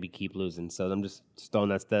decline and they keep losing. So I'm just throwing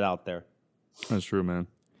that stat out there. That's true, man.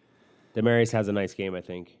 Demarius has a nice game, I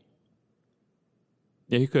think.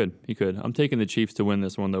 Yeah, he could. He could. I'm taking the Chiefs to win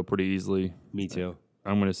this one, though, pretty easily. Me too.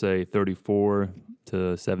 I'm going to say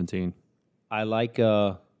 34-17. I like,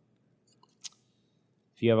 if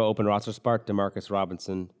you have an open roster spot, Demarcus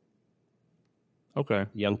Robinson. Okay.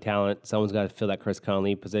 Young talent. Someone's got to fill that Chris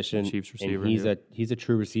Conley position. Chiefs receiver. And he's a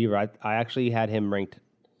true receiver. I actually had him ranked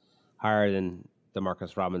higher than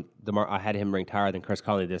Demarcus Robinson. I had him ranked higher than Chris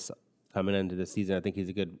Conley coming into this season. I think he's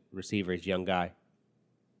a good receiver. He's a young guy.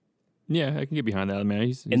 Yeah, I can get behind that, man.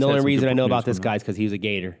 He's and the only reason I know about this guy is because he was a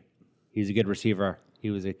Gator. He's a good receiver. He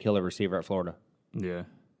was a killer receiver at Florida. Yeah.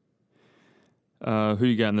 Who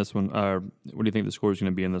you got in this one? What do you think the score is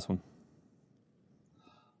going to be in this one?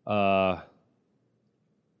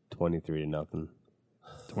 23-0.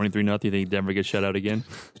 23-0. You think Denver gets shut out again?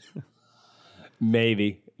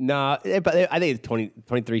 Maybe. No, but I think it's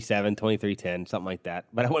 23-7, 23-10, something like that.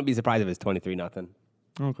 But I wouldn't be surprised if it's 23-0.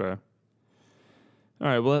 Okay. All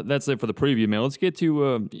right, well, that's it for the preview, man. Let's get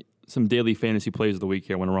to some daily fantasy plays of the week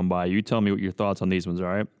here I want to run by. You tell me what your thoughts on these ones, all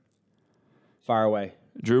right? Fire away.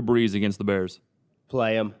 Drew Brees against the Bears.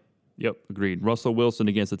 Play him. Yep, agreed. Russell Wilson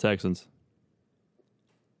against the Texans.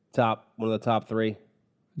 One of the top three.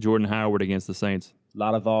 Jordan Howard against the Saints. A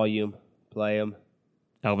lot of volume. Play him.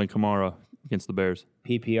 Alvin Kamara against the Bears.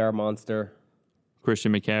 PPR monster.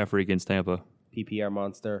 Christian McCaffrey against Tampa. PPR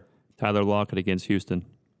monster. Tyler Lockett against Houston.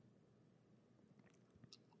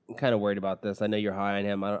 I'm kind of worried about this. I know you're high on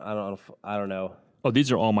him. I don't know. Oh,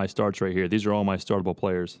 these are all my starts right here. These are all my startable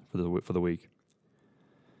players for the week.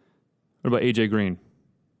 What about AJ Green?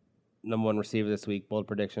 Number one receiver this week. Bold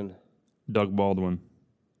prediction. Doug Baldwin.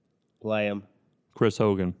 Play him. Chris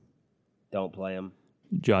Hogan. Don't play him.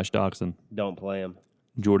 Josh Doxson. Don't play him.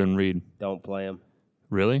 Jordan Reed. Don't play him.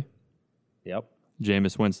 Really? Yep.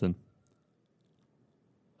 Jameis Winston.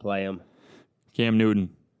 Play him. Cam Newton.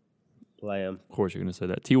 Play him. Of course you're going to say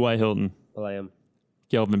that. T.Y. Hilton. Play him.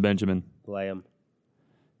 Kelvin Benjamin. Play him.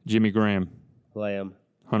 Jimmy Graham. Play him.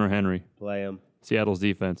 Hunter Henry. Play him. Seattle's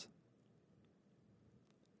defense.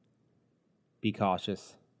 Be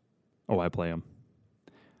cautious. Oh, I play him.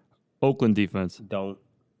 Oakland defense. Don't.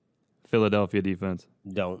 Philadelphia defense.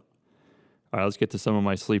 Don't. All right, let's get to some of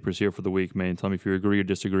my sleepers here for the week, man. Tell me if you agree or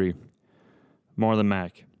disagree. Marlon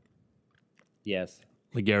Mack. Yes.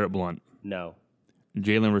 LeGarrette Blount. No.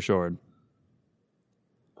 Jalen Richard.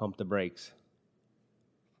 Pump the brakes.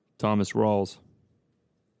 Thomas Rawls.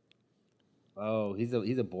 Oh, he's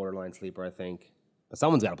a borderline sleeper, I think. But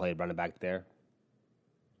someone's got to play running back there.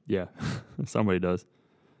 Yeah, somebody does.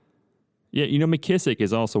 Yeah, you know, McKissick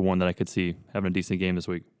is also one that I could see having a decent game this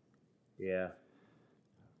week. Yeah.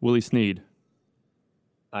 Willie Snead.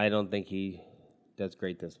 I don't think he does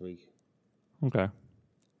great this week. Okay.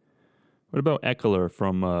 What about Eckler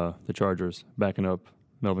from the Chargers, backing up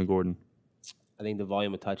Melvin Gordon? I think the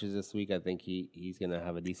volume of touches this week, I think he's going to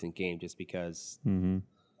have a decent game just because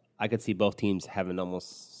I could see both teams having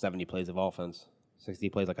almost 70 plays of offense. 60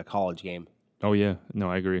 plays like a college game. Oh, yeah. No,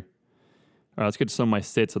 I agree. All right, let's get to some of my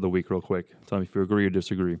sits of the week real quick. Tell me if you agree or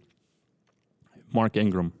disagree. Mark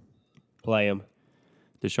Ingram. Play him.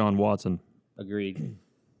 Deshaun Watson. Agreed.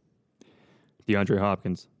 DeAndre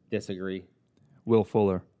Hopkins. Disagree. Will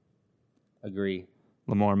Fuller. Agree.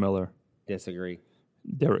 Lamar Miller. Disagree.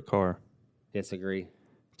 Derek Carr. Disagree.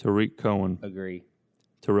 Tariq Cohen. Agree.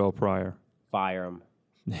 Terrell Pryor. Fire him.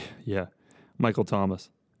 Yeah. Michael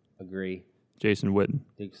Thomas. Agree. Jason Witten.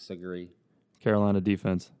 Disagree. Carolina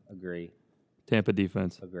defense. Agree. Tampa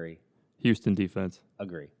defense. Agree. Houston defense.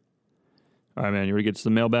 Agree. All right, man. You ready to get to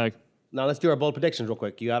the mailbag? Now let's do our bold predictions real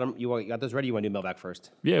quick. You got them? You got those ready? You want to do mailbag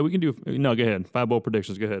first? Yeah, we can do. No, go ahead. 5 bold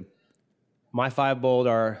predictions. Go ahead. My 5 bold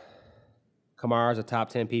are Kamara's a top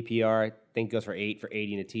 10 PPR. I think goes for 8 for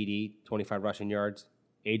 80 and a TD, 25 rushing yards.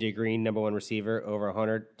 AJ Green, number 1 receiver, over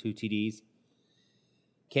 100, 2 TDs.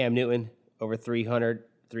 Cam Newton, over 300,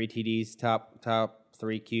 3 TDs, top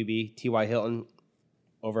 3 QB. T.Y. Hilton,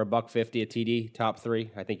 over $150 a TD, top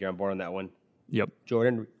 3. I think you're on board on that one. Yep.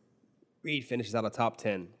 Jordan Reed finishes out of top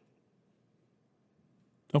 10.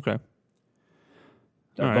 Okay.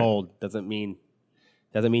 They're All right. bold. Doesn't mean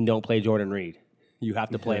don't play Jordan Reed. You have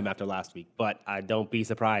to play him after last week. But don't be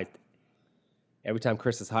surprised. Every time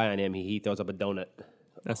Chris is high on him, he throws up a donut.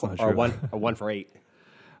 That's not or true. or 1 for 8.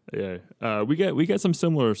 Yeah. We got some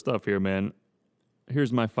similar stuff here, man.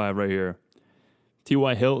 Here's my 5 right here.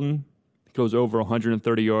 T.Y. Hilton goes over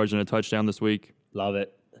 130 yards and a touchdown this week. Love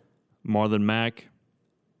it. Marlon Mack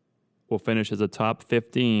will finish as a top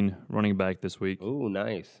 15 running back this week. Ooh,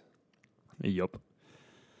 nice. Yup.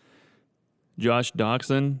 Josh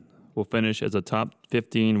Doxson will finish as a top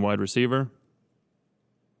 15 wide receiver.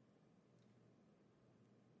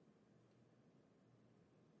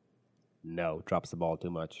 No, drops the ball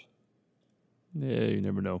too much. Yeah, you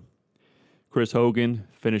never know. Chris Hogan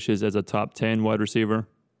finishes as a top 10 wide receiver.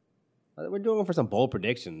 We're doing for some bold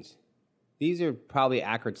predictions. These are probably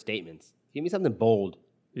accurate statements. Give me something bold.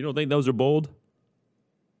 You don't think those are bold?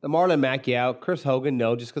 The Marlon Mack, yeah. Chris Hogan,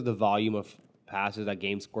 no, just because the volume of passes that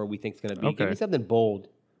game score we think is going to be. Okay. Give me something bold.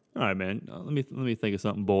 All right, man. Let me think of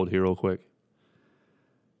something bold here real quick.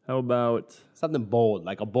 How about Something bold,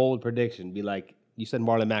 like a bold prediction. Be like, you said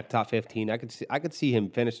Marlon Mack top 15. I could see him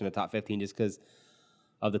finishing the top 15 just because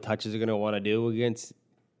of the touches they're going to want to do against.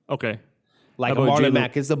 okay? Like How about Marlon Jalen-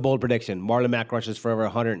 Mack is a bold prediction. Marlon Mack rushes for over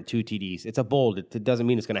 102 TDs. It's a bold. It doesn't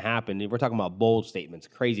mean it's going to happen. We're talking about bold statements,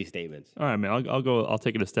 crazy statements. All right, man. I'll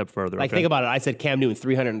take it a step further. Like, okay? think about it. I said Cam Newton,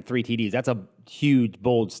 303 TDs. That's a huge,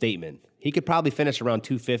 bold statement. He could probably finish around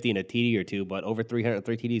 250 in a TD or two, but over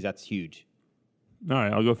 303 TDs, that's huge. All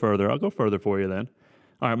right, I'll go further. I'll go further for you then.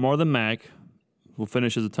 All right, Marlon Mack will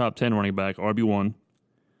finish as a top 10 running back, RB1.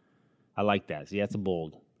 I like that. See, that's a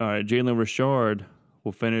bold. All right, Jalen Richard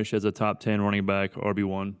will finish as a top 10 running back,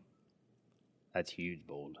 RB1. That's huge,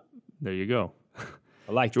 bold. There you go.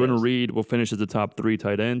 I like Jordan this. Reed will finish as a top 3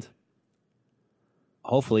 tight end.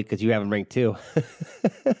 Hopefully, because you have him ranked too.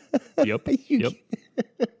 Yep. Yep.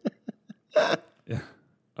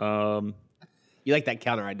 You like that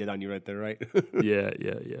counter I did on you right there, right? Yeah.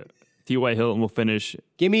 T.Y. Hilton will finish.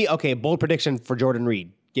 Give me, bold prediction for Jordan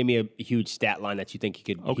Reed. Give me a huge stat line that you think he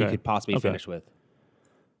could possibly finish with.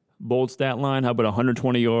 Bold stat line. How about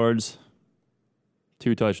 120 yards,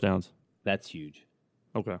 2 touchdowns? That's huge.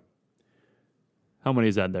 Okay. How many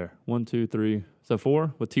is that there? 1, 2, 3. Is that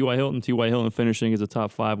 4? With T.Y. Hilton. T.Y. Hilton finishing as a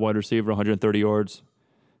top 5 wide receiver, 130 yards.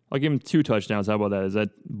 I'll give him 2 touchdowns. How about that? Is that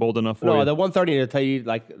bold enough for you? No, the 130 to tell you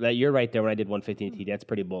like that you're right there when I did 115 TD. That's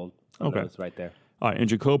pretty bold. Okay. It's right there. All right, and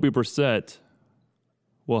Jacoby Brissett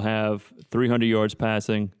will have 300 yards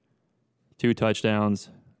passing, 2 touchdowns,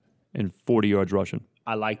 and 40 yards rushing.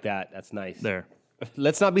 I like that. That's nice. There.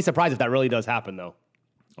 Let's not be surprised if that really does happen, though.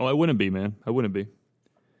 Oh, I wouldn't be, man. I wouldn't be.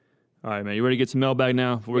 All right, man. You ready to get some mailbag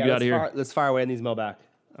now before we get out of here? Let's fire away on these mailbag.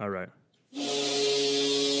 All right.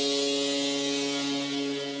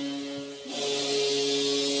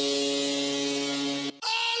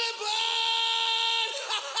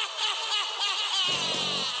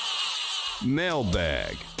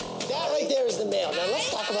 Mailbag. That right there is the mail. Now let's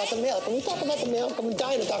talk about the mail. Can we talk about the mail? I'm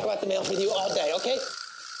dying to talk about the mail with you all day, okay?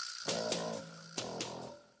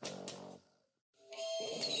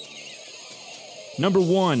 Number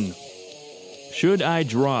 1, should I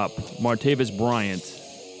drop Martavis Bryant?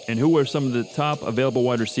 And who are some of the top available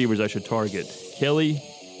wide receivers I should target? Kelly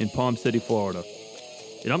in Palm City, Florida.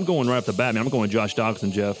 And I'm going right off the bat, man. I'm going Josh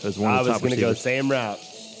Doxson, Jeff, as one I of the was top going to go receivers. same route.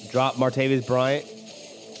 Drop Martavis Bryant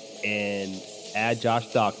and add Josh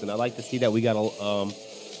Doxson. I like to see that we got a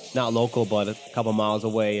not local, but a couple miles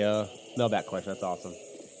away mailback question. That's awesome.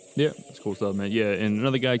 Yeah, that's cool stuff, man. Yeah, and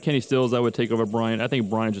another guy, Kenny Stills, I would take over Bryant. I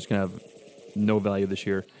think Bryant's just going to have no value this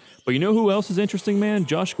year. But you know who else is interesting, man?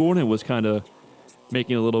 Josh Gordon was kind of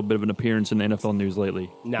making a little bit of an appearance in the NFL news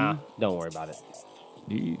lately. Nah, don't worry about it.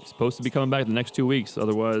 He's supposed to be coming back the next 2 weeks.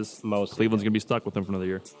 Otherwise, Mostly. Cleveland's going to be stuck with him for another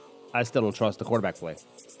year. I still don't trust the quarterback play.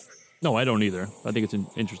 No, I don't either. I think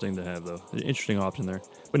it's interesting to have, though. An interesting option there.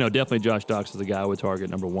 But no, definitely Josh Doxson is the guy I would target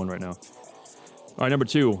number 1 right now. All right, number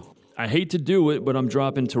 2. I hate to do it, but I'm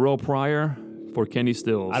dropping Terrell Pryor for Kenny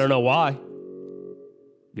Stills. I don't know why.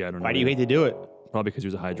 Yeah, I don't know. Why do you hate to do it? Probably because he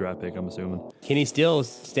was a high draft pick, I'm assuming. Kenny Stills,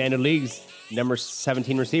 standard leagues, number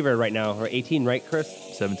 17 receiver right now, or 18, right, Chris?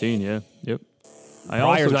 17, yeah. Yep.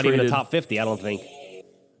 Pryor's not even in the top 50, I don't think.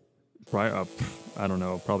 Pryor, I don't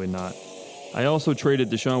know. Probably not. I also traded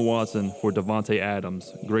Deshaun Watson for Devontae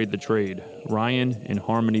Adams. Grade the trade. Ryan in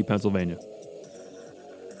Harmony, Pennsylvania.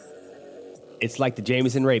 It's like the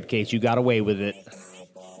Jameson rape case. You got away with it.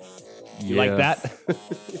 You like that?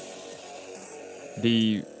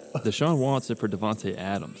 The Deshaun Watson for Devontae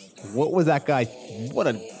Adams. What was that guy?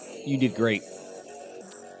 You did great.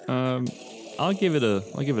 I'll give it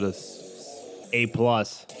a A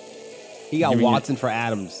plus. He got Watson for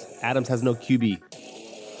Adams. Adams has no QB.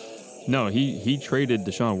 No, he traded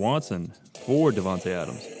Deshaun Watson for Devontae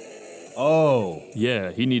Adams. Oh.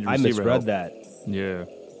 Yeah, he needed I receiver misread help. that. Yeah.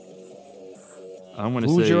 I'm going to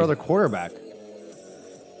say... Who's your other quarterback?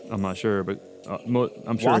 I'm not sure, but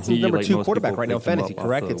I'm sure Watson's he, number like 2 most quarterback people, right now in picked him fantasy, up off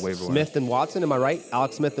correct? the It's waiver wire. Smith and Watson. Am I right?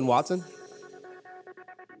 Alex Smith and Watson?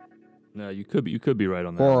 No, you could be right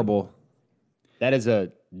on that. Horrible. That is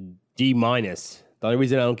a D minus. The only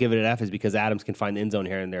reason I don't give it an F is because Adams can find the end zone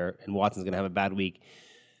here and there, and Watson's going to have a bad week.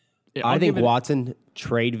 Yeah, I think Watson,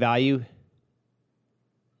 trade value,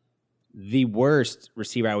 the worst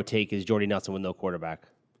receiver I would take is Jordy Nelson with no quarterback.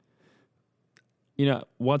 You know,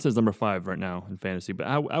 Watson's number 5 right now in fantasy, but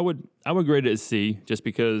I would grade it as C just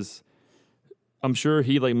because I'm sure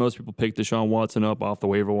he, like most people, picked Deshaun Watson up off the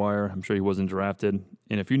waiver wire. I'm sure he wasn't drafted.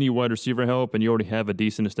 And if you need wide receiver help and you already have a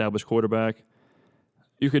decent established quarterback,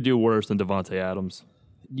 you could do worse than Devontae Adams.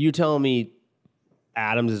 You telling me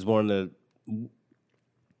Adams is one of the...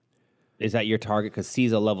 Is that your target? Because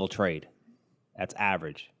C's a level trade. That's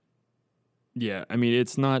average. Yeah, I mean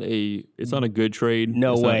it's not a good trade.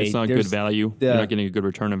 No way. It's not good value. You're not getting a good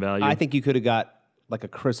return on value. I think you could have got like a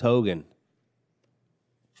Chris Hogan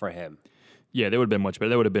for him. Yeah, that would have been much better.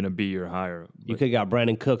 That would have been a B or higher. You could have got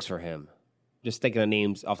Brandon Cooks for him. Just thinking of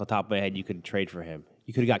names off the top of my head, you could trade for him.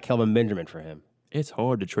 You could have got Kelvin Benjamin for him. It's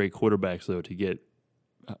hard to trade quarterbacks though to get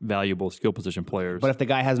valuable skill position players. But if the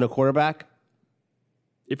guy has no quarterback,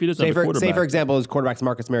 if he doesn't have a quarterback, say for example, his quarterback's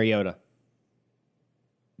Marcus Mariota.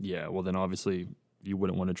 Yeah, well then obviously you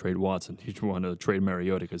wouldn't want to trade Watson. You'd want to trade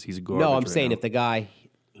Mariota because he's garbage. No, I'm right saying now. if the guy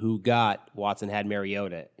who got Watson had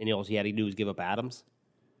Mariota and all he had to do was give up Adams.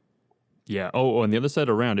 Yeah. Oh, on the other side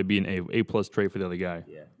around, it'd be an A plus trade for the other guy.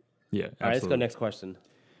 Yeah. Yeah. All right, let's go next question.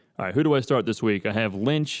 All right, who do I start this week? I have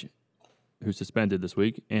Lynch, who's suspended this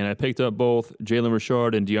week, and I picked up both Jalen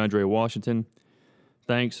Richard and DeAndre Washington.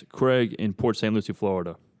 Thanks, Craig in Port St. Lucie,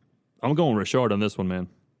 Florida. I'm going Richard on this one, man.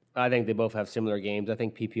 I think they both have similar games. I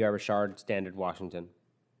think PPR Richard, standard Washington.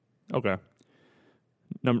 Okay.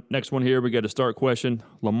 Next one here, we got a start question.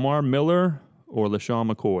 Lamar Miller or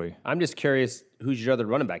LaShawn McCoy? I'm just curious, who's your other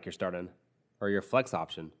running back you're starting? Or your flex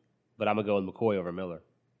option? But I'm going to go with McCoy over Miller.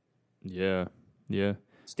 Yeah. Standard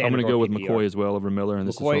I'm going to go or with PPR. McCoy as well over Miller, and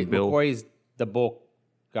this is from Bill. McCoy's the bulk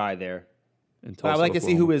guy there. in But I'd Tulsa, like to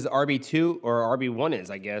see Oklahoma. who his RB2 or RB1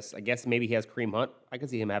 is, I guess. I guess maybe he has Kareem Hunt. I could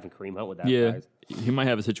see him having Kareem Hunt with that Yeah, guys. he might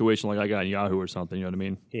have a situation like I got in Yahoo or something, you know what I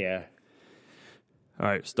mean? Yeah. All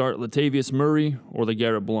right, start Latavius Murray or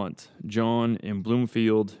LeGarrette Blunt. John in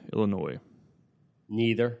Bloomfield, Illinois.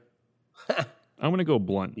 Neither. I'm going to go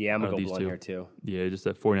Blunt. Yeah, I'm out going of to these go Blunt two. here too. Yeah, just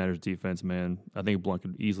that 49ers defense, man. I think Blunt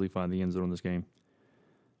could easily find the end zone in this game.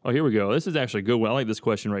 Oh, here we go. This is actually a good one. I like this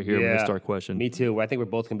question right here. Yeah. The start question. Me too. I think we're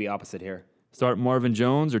both going to be opposite here. Start Marvin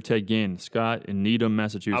Jones or Ted Ginn? Scott in Needham,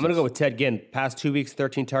 Massachusetts. I'm going to go with Ted Ginn. Past 2 weeks,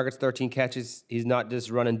 13 targets, 13 catches. He's not just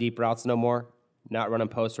running deep routes no more. Not running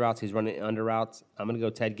post routes. He's running under routes. I'm going to go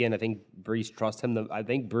Ted Ginn. I think Breeze trusts him. I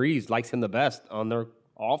think Breeze likes him the best on their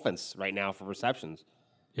offense right now for receptions.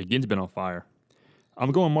 Yeah, Ginn's been on fire.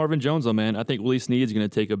 I'm going Marvin Jones, though, man. I think Willie Snead's going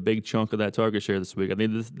to take a big chunk of that target share this week. I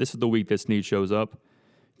think this is the week that Snead shows up.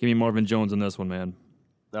 Give me Marvin Jones on this one, man.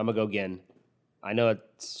 I'm going to go Ginn. I know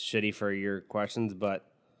it's shitty for your questions, but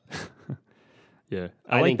Yeah,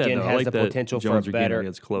 I like think that, Ginn though. I has like the that potential for Jones a or Ginn better.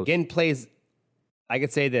 gets close. Ginn plays, I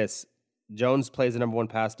could say this, Jones plays the number one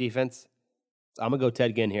pass defense. I'm going to go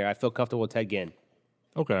Ted Ginn here. I feel comfortable with Ted Ginn.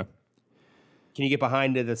 Okay. Can you get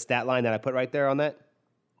behind the stat line that I put right there on that?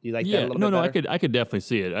 Do you like that a little bit better? I could definitely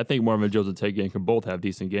see it. I think Marvin Jones and Ted Ginn can both have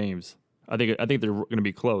decent games. I think they're going to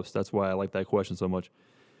be close. That's why I like that question so much.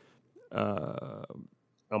 Oh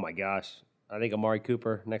my gosh. I think Amari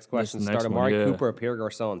Cooper. Next question. This next Start one, Amari yeah. Cooper or Pierre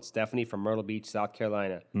Garcon. Stephanie from Myrtle Beach, South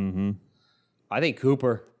Carolina. Mm-hmm. I think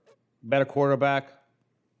Cooper, better quarterback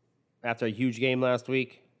after a huge game last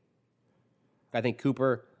week. I think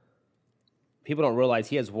Cooper, people don't realize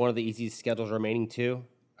he has one of the easiest schedules remaining too.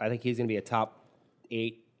 I think he's going to be a top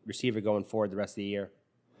 8 receiver going forward the rest of the year.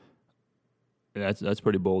 That's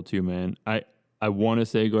pretty bold too, man. I want to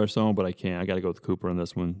say Garcon, but I can't. I got to go with Cooper on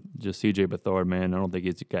this one. Just CJ Beathard, man. I don't think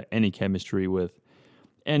he's got any chemistry with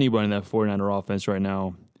anybody in that 49er offense right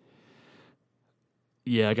now.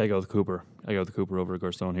 Yeah, I got to go with Cooper. I got with Cooper over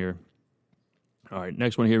Garcon here. All right,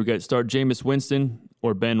 next one here. We got start Jameis Winston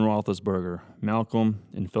or Ben Roethlisberger. Malcolm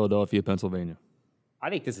in Philadelphia, Pennsylvania. I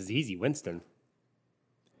think this is easy, Winston.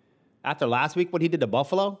 After last week, what he did to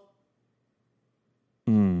Buffalo?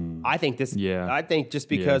 I think this. Yeah. I think just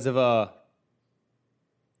because of a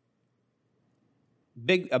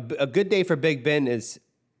good day for Big Ben is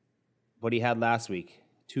what he had last week: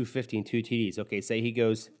 250 and 2 TDs. Okay, say he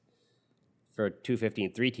goes for 250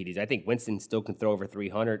 and 3 TDs. I think Winston still can throw over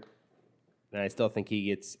 300, and I still think he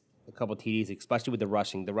gets a couple TDs, especially with the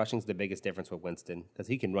rushing. The rushing's the biggest difference with Winston because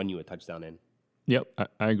he can run you a touchdown in. Yep,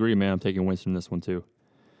 I agree, man. I'm taking Winston in this one too.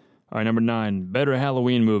 All right, number 9. Better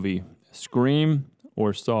Halloween movie: Scream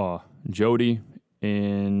or Saw? Jody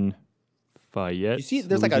in Fayette. You see,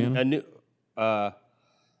 there's Louisiana? like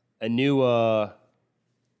a new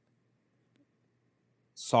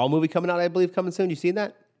Saw movie coming out. I believe coming soon. You seen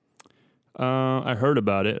that? I heard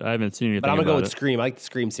about it. I haven't seen anything. But I'm gonna go about with it. Scream. I like the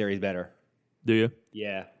Scream series better. Do you?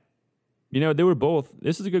 Yeah. You know, they were both.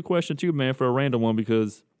 This is a good question too, man, for a random one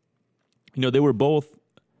because, you know, they were both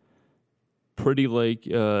pretty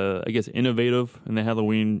I guess innovative in the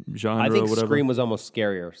Halloween genre. I think or whatever. Scream was almost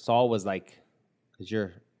scarier. Saw was like, because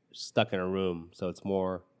you're stuck in a room, so it's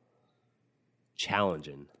more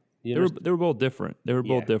challenging. They were both different. They were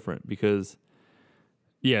both different because,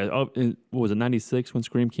 what was it, 96 when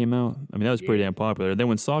Scream came out? I mean, that was pretty damn popular. Then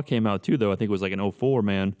when Saw came out too, though, I think it was like in 04,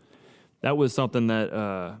 man. That was something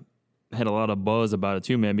that had a lot of buzz about it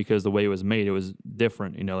too, man, because the way it was made, it was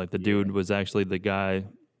different. You know, like the dude was actually the guy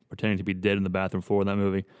pretending to be dead in the bathroom for that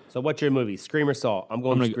movie. So what's your movie, Scream or Saw? I'm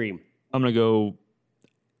going Scream. I'm going to go,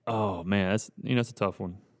 oh, man, that's a tough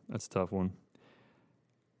one. That's a tough one.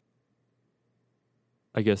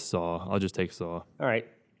 I guess Saw. I'll just take Saw. All right.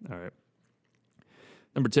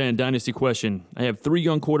 Number 10, dynasty question. I have 3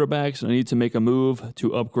 young quarterbacks, and I need to make a move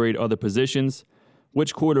to upgrade other positions.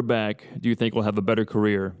 Which quarterback do you think will have a better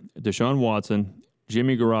career? Deshaun Watson,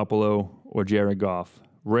 Jimmy Garoppolo, or Jared Goff?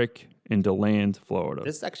 Rick in DeLand, Florida.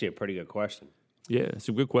 This is actually a pretty good question. Yeah,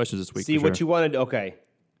 some good questions this week. See, what you wanted, okay.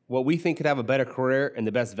 What we think could have a better career and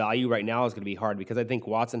the best value right now is going to be hard because I think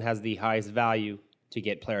Watson has the highest value to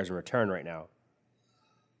get players in return right now.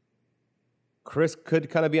 Chris could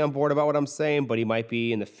kind of be on board about what I'm saying, but he might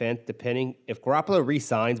be in the fence depending. If Garoppolo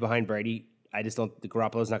re-signs behind Brady, I just don't think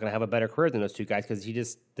Garoppolo's not going to have a better career than those two guys because he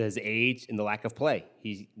just, his age and the lack of play.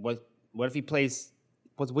 What if he plays,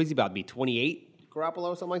 what is he about to be, 28, Garoppolo,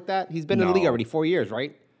 or something like that? He's been in the league already 4 years,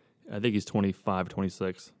 right? I think he's 25,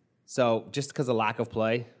 26. So just because of lack of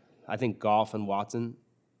play, I think Goff and Watson.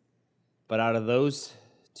 But out of those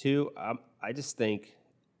two, I think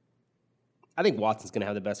Watson's going to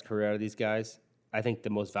have the best career out of these guys. I think the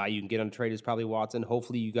most value you can get on a trade is probably Watson.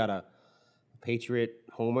 Hopefully you got a Patriot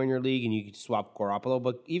homer in your league and you can swap Garoppolo.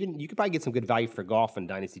 But even you could probably get some good value for Goff in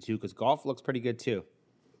Dynasty too because Goff looks pretty good too.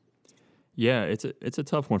 Yeah, it's a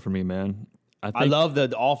tough one for me, man. I love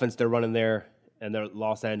the offense they're running there and they're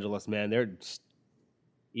Los Angeles, man. They're just,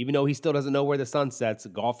 even though he still doesn't know where the sun sets,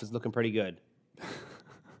 Goff is looking pretty good.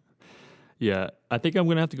 Yeah, I think I'm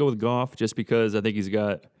going to have to go with Goff just because I think he's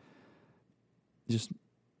got just.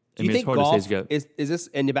 Do you think Goff is this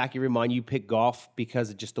in the back of your mind? You pick Goff because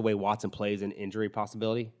of just the way Watson plays and injury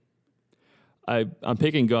possibility? I'm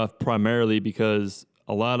picking Goff primarily because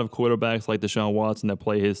a lot of quarterbacks like Deshaun Watson that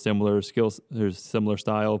play his similar skills, his similar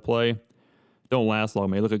style of play, don't last long,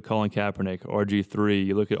 man. You look at Colin Kaepernick, RG3.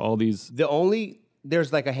 You look at all these.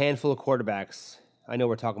 There's like a handful of quarterbacks. I know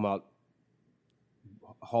we're talking about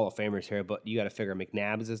Hall of Famers here, but you got to figure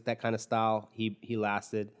McNabb is that kind of style. He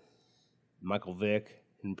lasted. Michael Vick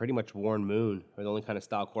and pretty much Warren Moon are the only kind of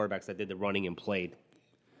style quarterbacks that did the running and played.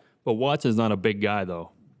 But Watson's not a big guy,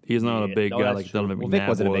 though. He's not a big guy like Donovan McNabb Vic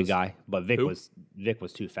wasn't was. a big guy, but Vic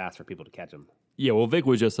was too fast for people to catch him. Yeah, well, Vic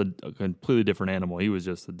was just a completely different animal. He was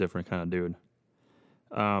just a different kind of dude.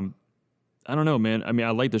 I don't know, man. I mean,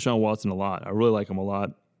 I like Deshaun Watson a lot. I really like him a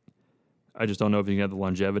lot. I just don't know if he can have the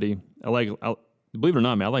longevity. Believe it or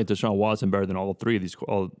not, man, I like Deshaun Watson better than all three of these,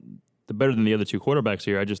 better than the other two quarterbacks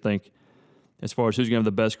here. I just think as far as who's going to have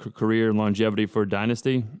the best career and longevity for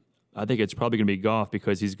Dynasty, I think it's probably going to be Goff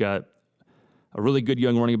because he's got a really good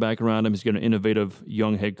young running back around him. He's got an innovative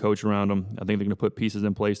young head coach around him. I think they're going to put pieces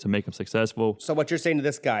in place to make him successful. So what you're saying to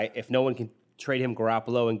this guy, if no one can trade him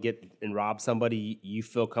Garoppolo and rob somebody, you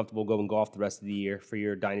feel comfortable going Goff the rest of the year for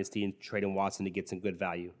your Dynasty and trading Watson to get some good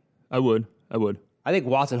value? I would. I think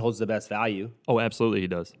Watson holds the best value. Oh, absolutely he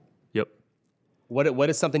does. Yep. What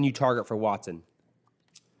is something you target for Watson?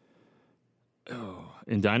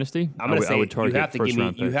 In Dynasty, I'm going to say I would target you have to give me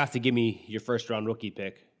first-round picks. have to give me your first-round rookie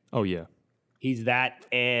pick. Oh, yeah. He's that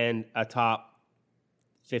and a top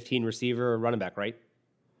 15 receiver or running back, right?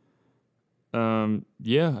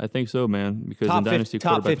 Yeah, I think so, man. Because in Dynasty,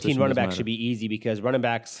 top quarterback 15 position running doesn't back should matter. be easy because running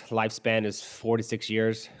backs' lifespan is 4 to 6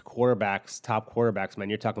 years. Quarterbacks, top quarterbacks, man,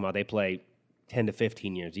 you're talking about they play 10 to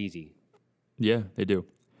 15 years easy. Yeah, they do.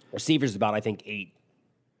 Receivers about, I think, 8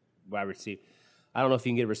 wide receiver. I don't know if you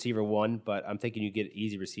can get a receiver 1, but I'm thinking you get an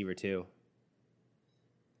easy receiver 2.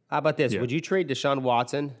 How about this? Yeah. Would you trade Deshaun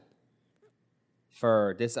Watson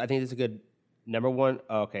for this? I think this is a good number 1.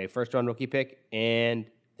 Okay, first-round rookie pick and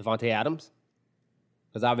Devontae Adams?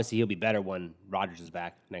 Because obviously he'll be better when Rodgers is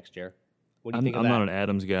back next year. What do you think of I'm that? not an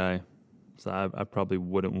Adams guy, so I probably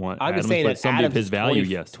wouldn't want I'm Adams, just saying but that somebody Adams of his is value, 20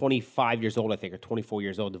 yes. 25 years old, I think, or 24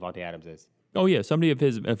 years old, Devontae Adams is. Oh, yeah, somebody of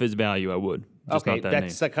his value, I would. Just Okay, not that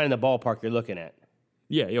that's name. like kind of the ballpark you're looking at.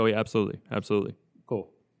 Yeah, oh, yeah, absolutely. Absolutely.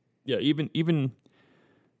 Cool. Yeah,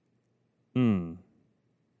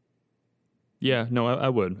 Yeah, no, I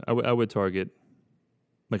would. I would target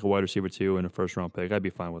like a wide receiver 2 and a first-round pick. I'd be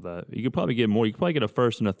fine with that. You could probably get more. You could probably get a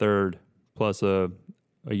first and a third plus a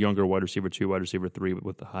younger wide receiver 2, wide receiver 3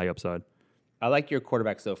 with the high upside. I like your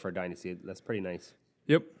quarterbacks, though, for a dynasty. That's pretty nice.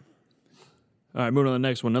 Yep. All right, moving on to the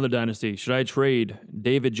next one. Another dynasty. Should I trade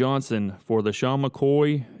David Johnson for LaShawn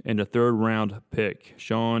McCoy and a third-round pick?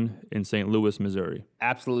 Sean in St. Louis, Missouri.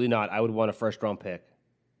 Absolutely not. I would want a first-round pick.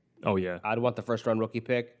 Oh, yeah. I'd want the first-round rookie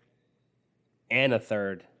pick and a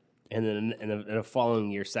third, and then in a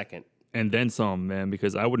following year second. And then some, man,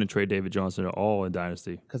 because I wouldn't trade David Johnson at all in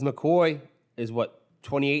Dynasty. Because McCoy is, what,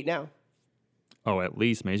 28 now? Oh, at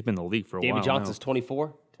least, man. He's been in the league for a while David Johnson's now.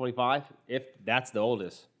 24, 25, if that's the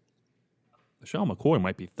oldest. LaShawn McCoy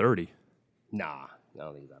might be 30. Nah, I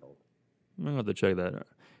don't think he's that old. I'm going to have to check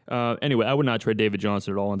that. Anyway, I would not trade David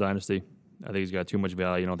Johnson at all in Dynasty. I think he's got too much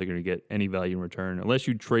value. I don't think you're going to get any value in return unless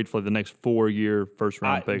you trade for the next 4-year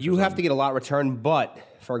first-round picks. You have to get a lot of return, but,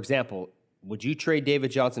 for example, would you trade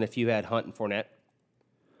David Johnson if you had Hunt and Fournette?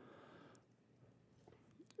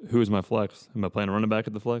 Who is my flex? Am I playing a running back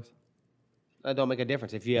at the flex? That don't make a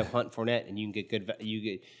difference. If you have Hunt and Fournette and you can get good,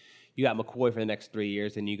 you got McCoy for the next 3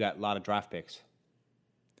 years, and you got a lot of draft picks.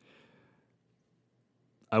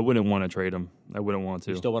 I wouldn't want to trade him. I wouldn't want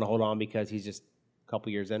to. You still want to hold on because he's just a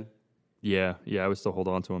couple years in? Yeah, I would still hold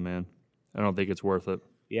on to him, man. I don't think it's worth it.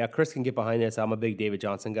 Yeah, Chris can get behind this. I'm a big David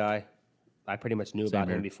Johnson guy. I pretty much knew about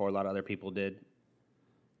here. him before a lot of other people did.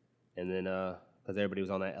 And then, because everybody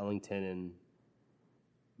was on that Ellington and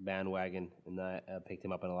bandwagon, and I picked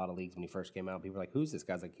him up in a lot of leagues when he first came out. People were like, "Who's this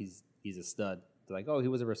guy?" Like, he's a stud. They're like, "Oh, he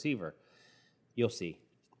was a receiver." You'll see.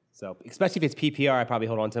 So, especially if it's PPR, I probably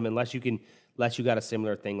hold on to him unless you got a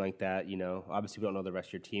similar thing like that. You know, obviously we don't know the rest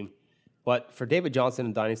of your team. But for David Johnson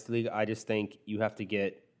in Dynasty League, I just think you have to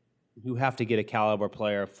get a caliber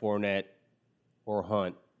player, Fournette or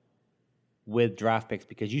Hunt, with draft picks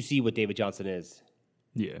because you see what David Johnson is.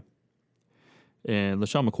 Yeah. And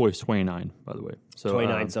LaShawn McCoy is 29, by the way. So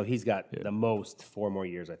 29, so he's got the most 4 more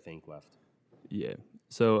years, I think, left. Yeah.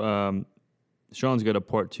 So Sean's got a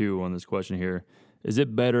part 2 on this question here. Is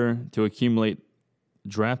it better to accumulate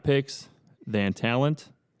draft picks than talent?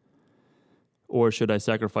 Or should I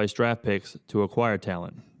sacrifice draft picks to acquire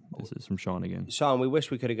talent? This is from Sean again. Sean, we wish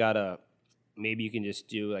we could have got maybe you can just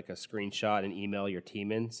do like a screenshot and email your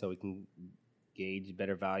team in so we can gauge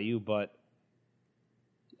better value. But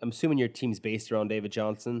I'm assuming your team's based around David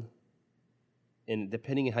Johnson. And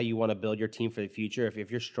depending on how you want to build your team for the future, if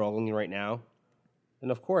you're struggling right now,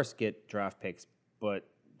 then of course get draft picks. But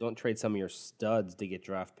don't trade some of your studs to get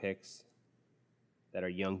draft picks that are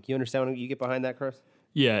young. Do you understand when you get behind that, Chris?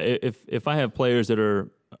 Yeah, if I have players that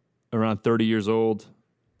are around 30 years old,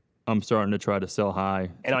 I'm starting to try to sell high.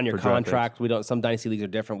 And on your for draft contract, we don't. Some dynasty leagues are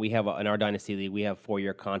different. We have in our dynasty league, we have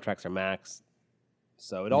 4-year contracts or max.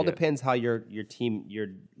 So it all depends how your team, your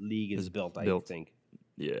league is built. I think.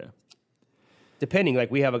 Yeah. Depending,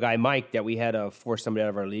 like we have a guy Mike that we had to force somebody out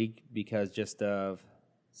of our league because just of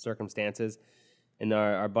circumstances. And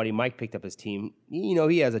our buddy Mike picked up his team. You know,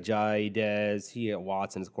 he has a Jai Dez, he had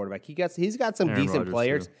Watson as quarterback. He's got some Aaron decent Rodgers,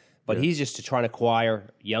 players, too. but he's just trying to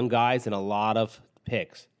acquire young guys and a lot of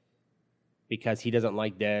picks because he doesn't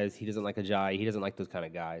like Dez, he doesn't like a Jai, he doesn't like those kind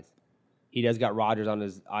of guys. He does got Rodgers on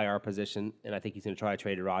his IR position, and I think he's going to try to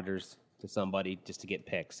trade Rodgers to somebody just to get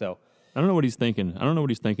picks. So I don't know what he's thinking.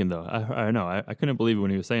 Though. I know. I couldn't believe it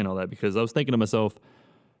when he was saying all that because I was thinking to myself,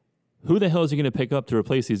 who the hell is he going to pick up to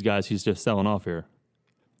replace these guys he's just selling off here?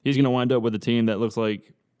 He's going to wind up with a team that looks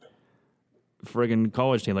like friggin'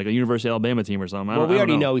 college team, like a University of Alabama team or something. Well, we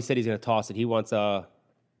already know he said he's going to toss it. He wants Who?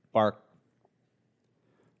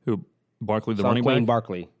 Barkley, the running back?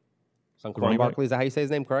 Barkley. Saquon Barkley, is that how you say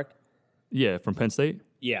his name, correct? Yeah, from Penn State?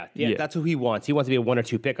 Yeah, that's who he wants. He wants to be a 1 or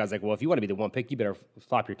 2 pick. I was like, well, if you want to be the 1 pick, you better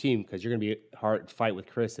flop your team because you're going to be hard to fight with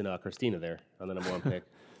Chris and Christina there on the number 1 pick.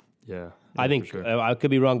 Yeah. I think sure. I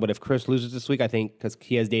could be wrong, but if Chris loses this week, I think because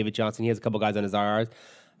he has David Johnson, he has a couple guys on his IRs,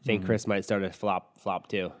 I think Chris might start to flop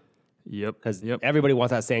too. Yep. Because everybody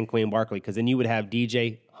wants that Saquon Barkley because then you would have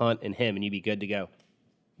DJ, Hunt, and him, and you'd be good to go.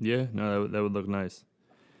 Yeah, no, that would look nice.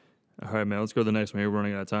 All right, man, let's go to the next one. We're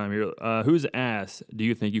running out of time here. Whose ass do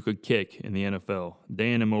you think you could kick in the NFL?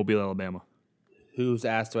 Dan in Mobile, Alabama. Whose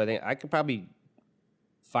ass do I think? I could probably,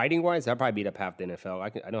 fighting-wise, I'd probably beat up half the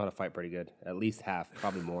NFL. I know how to fight pretty good. At least half,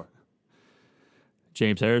 probably more.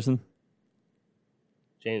 James Harrison?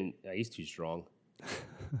 James, he's too strong.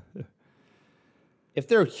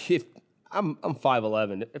 I'm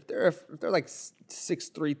 5'11", if they're like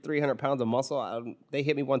 6'3", 300 pounds of muscle, they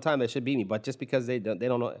hit me one time, they should beat me. But just because they don't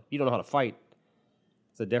know, you don't know how to fight,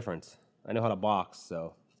 it's a difference. I know how to box,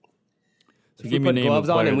 so if give we me a put name gloves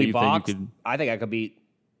of a on player and that we you think box, you could... I think I could beat.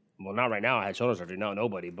 Well, not right now. I had shoulder surgery. No,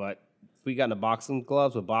 nobody. But if we got into boxing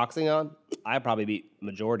gloves with boxing on, I'd probably beat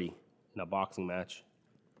majority in a boxing match.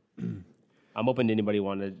 I'm open to anybody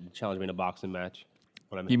wanting to challenge me in a boxing match.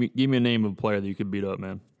 Give me a name of a player that you could beat up,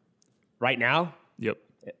 man. Right now? Yep.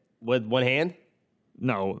 With one hand?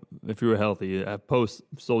 No, if you were healthy, post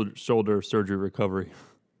shoulder surgery recovery.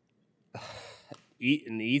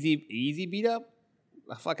 An easy beat up?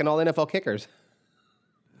 Fucking all NFL kickers.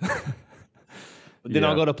 Then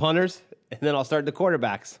I'll go to punters, and then I'll start the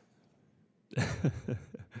quarterbacks.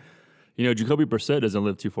 Jacoby Brissett doesn't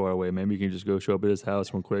live too far away. Maybe you can just go show up at his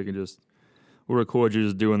house real quick and we'll record you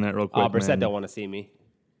just doing that real quick. Oh, Brissett don't want to see me.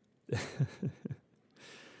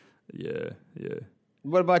 Yeah.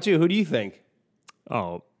 What about you? Who do you think?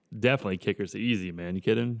 Oh, definitely kickers. Easy, man. You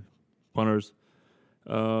kidding? Punters.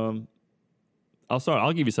 I'll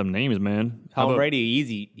give you some names, man. Tom Brady,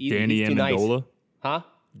 easy. Danny Amendola. Nice. Huh?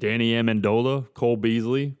 Danny Amendola, Cole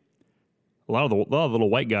Beasley. A lot of the little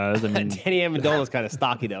white guys. I mean, Danny Amendola's kind of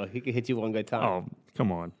stocky though. He could hit you one good time. Oh,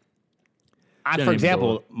 come on. For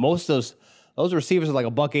example, most of those receivers are like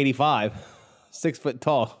 $185, 6 foot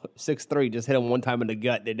tall, 6'3". Just hit him one time in the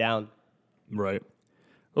gut, they're down. Right.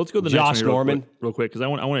 Let's go to the Josh next one Norman. real quick, because I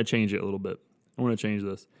want to change it a little bit. I want to change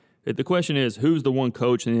this. The question is, who's the one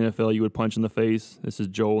coach in the NFL you would punch in the face? This is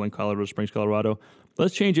Joel in Colorado Springs, Colorado.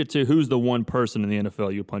 Let's change it to who's the one person in the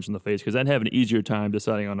NFL you would punch in the face, because I'd have an easier time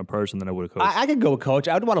deciding on a person than I would a coach. I could go with coach.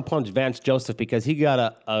 I would want to punch Vance Joseph because he got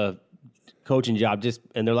a coaching job,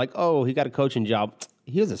 and they're like, oh, he got a coaching job.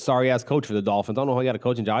 He was a sorry-ass coach for the Dolphins. I don't know how he got a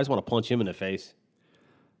coaching job. I just want to punch him in the face.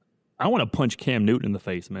 I want to punch Cam Newton in the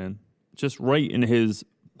face, man. Just right in his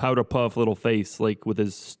powder puff little face, like with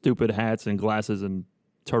his stupid hats and glasses and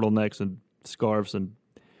turtlenecks and scarves. And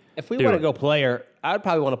if we want to go player, I would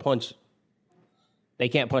probably want to punch. They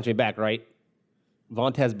can't punch me back, right?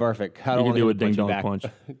 Vontez Burfict. I don't you want can do a to ding dong back. punch.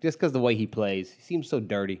 Just because the way he plays, he seems so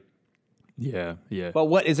dirty. Yeah. But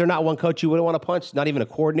what is there not one coach you wouldn't want to punch? Not even a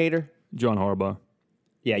coordinator? John Harbaugh.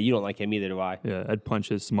 Yeah, you don't like him either, do I? Yeah, I'd punch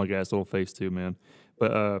his smug ass little face too, man.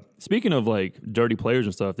 But speaking of like dirty players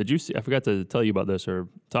and stuff, did you see? I forgot to tell you about this or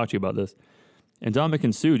talk to you about this. And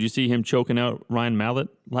Dominican Sue, did you see him choking out Ryan Mallett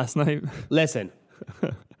last night? Listen,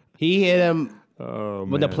 he hit him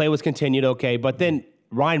when the play was continued, okay, but then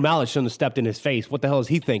Ryan Mallett shouldn't have stepped in his face. What the hell is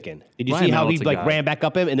he thinking? Did you see how he ran back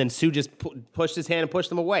up him and then Sue just pushed his hand and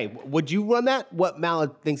pushed him away? Would you run that? What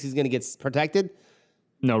Mallett thinks he's going to get protected?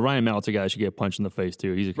 No, Ryan Mallett's a guy that should get punched in the face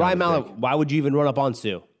too. He's a Ryan Mallett. Why would you even run up on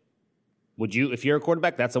Sue? Would you, if you're a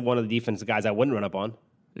quarterback? That's one of the defensive guys I wouldn't run up on.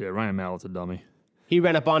 Yeah, Ryan Mallett's a dummy. He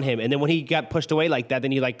ran up on him, and then when he got pushed away like that,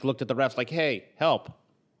 then he looked at the refs like, "Hey, help!"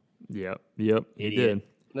 Yep, he Idiot. did.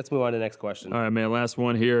 Let's move on to the next question. All right, man. Last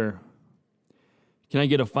one here. Can I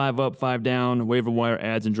get a 5 up, 5 down waiver wire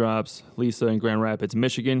adds and drops? Lisa in Grand Rapids,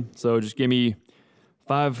 Michigan. So just give me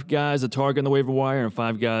 5 guys a target in the waiver wire and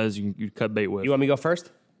 5 guys you cut bait with. You want me to go first?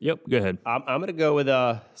 Yep, go ahead. I'm going to go with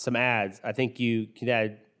some ads. I think you can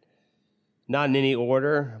add, not in any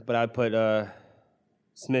order, but I'd put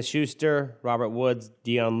Smith-Schuster, Robert Woods,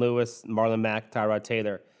 Deion Lewis, Marlon Mack, Tyrod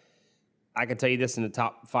Taylor. I can tell you this in the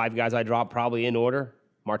top 5 guys I dropped, probably in order.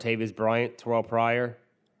 Martavis Bryant, Terrell Pryor.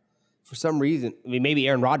 For some reason, I mean, maybe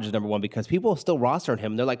Aaron Rodgers is number 1 because people are still rostering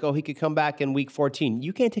him. They're like, oh, he could come back in week 14.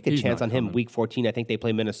 You can't take a chance on him week 14. I think they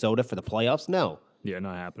play Minnesota for the playoffs. No. Yeah,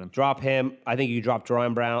 not happening. Drop him. I think you drop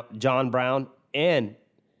John Brown, and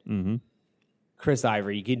Chris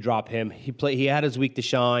Ivory. You could drop him. He had his week to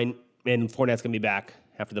shine, and Fournette's going to be back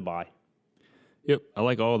after the bye. Yep, I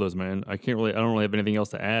like all of those, man. I don't really have anything else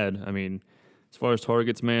to add. I mean, as far as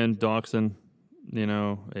targets, man, Doxson,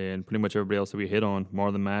 and pretty much everybody else that we hit on.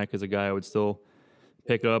 Marlon Mack is a guy I would still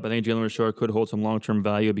pick up. I think Jalen Richard could hold some long-term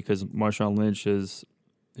value because Marshawn Lynch is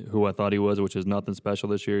who I thought he was, which is nothing special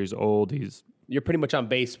this year. He's old. You're pretty much on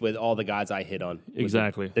base with all the guys I hit on.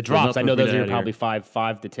 Exactly. The drops, I know those are probably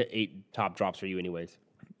 5 to 8 top drops for you anyways.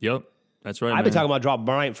 Yep, that's right, I've been talking about Drop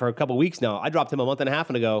Bryant for a couple weeks now. I dropped him a month and a half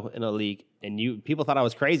ago in a league, and people thought I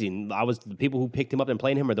was crazy. And the people who picked him up and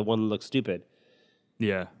playing him are the one that looked stupid.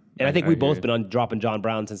 Yeah. And I think we've both been on dropping John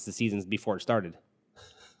Brown since the seasons before it started.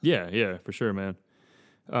 Yeah, for sure, man.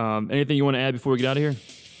 Anything you want to add before we get out of here?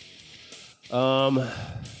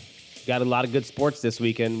 Got a lot of good sports this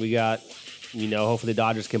weekend. We got, hopefully the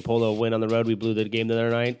Dodgers can pull a win on the road. We blew the game the other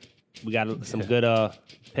night. We got some good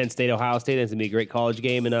Penn State, Ohio State. It's going to be a great college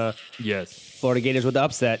game. And yes, Florida Gators with the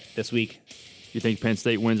upset this week. You think Penn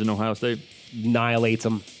State wins in Ohio State? Annihilates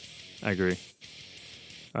them. I agree.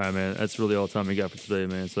 All right, man. That's really all the time we got for today,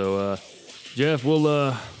 man. So, Jeff,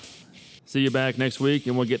 we'll see you back next week,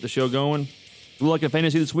 and we'll get the show going. Good luck in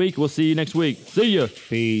fantasy this week. We'll see you next week. See ya.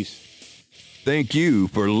 Peace. Thank you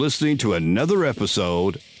for listening to another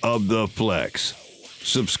episode of The Flex.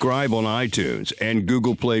 Subscribe on iTunes and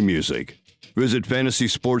Google Play Music. Visit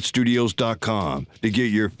FantasySportsStudios.com to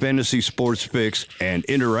get your fantasy sports fix and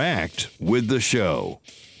interact with the show.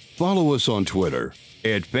 Follow us on Twitter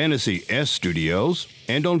at FantasySstudios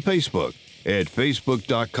and on Facebook at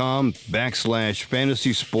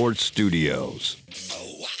Facebook.com/FantasySportsStudios.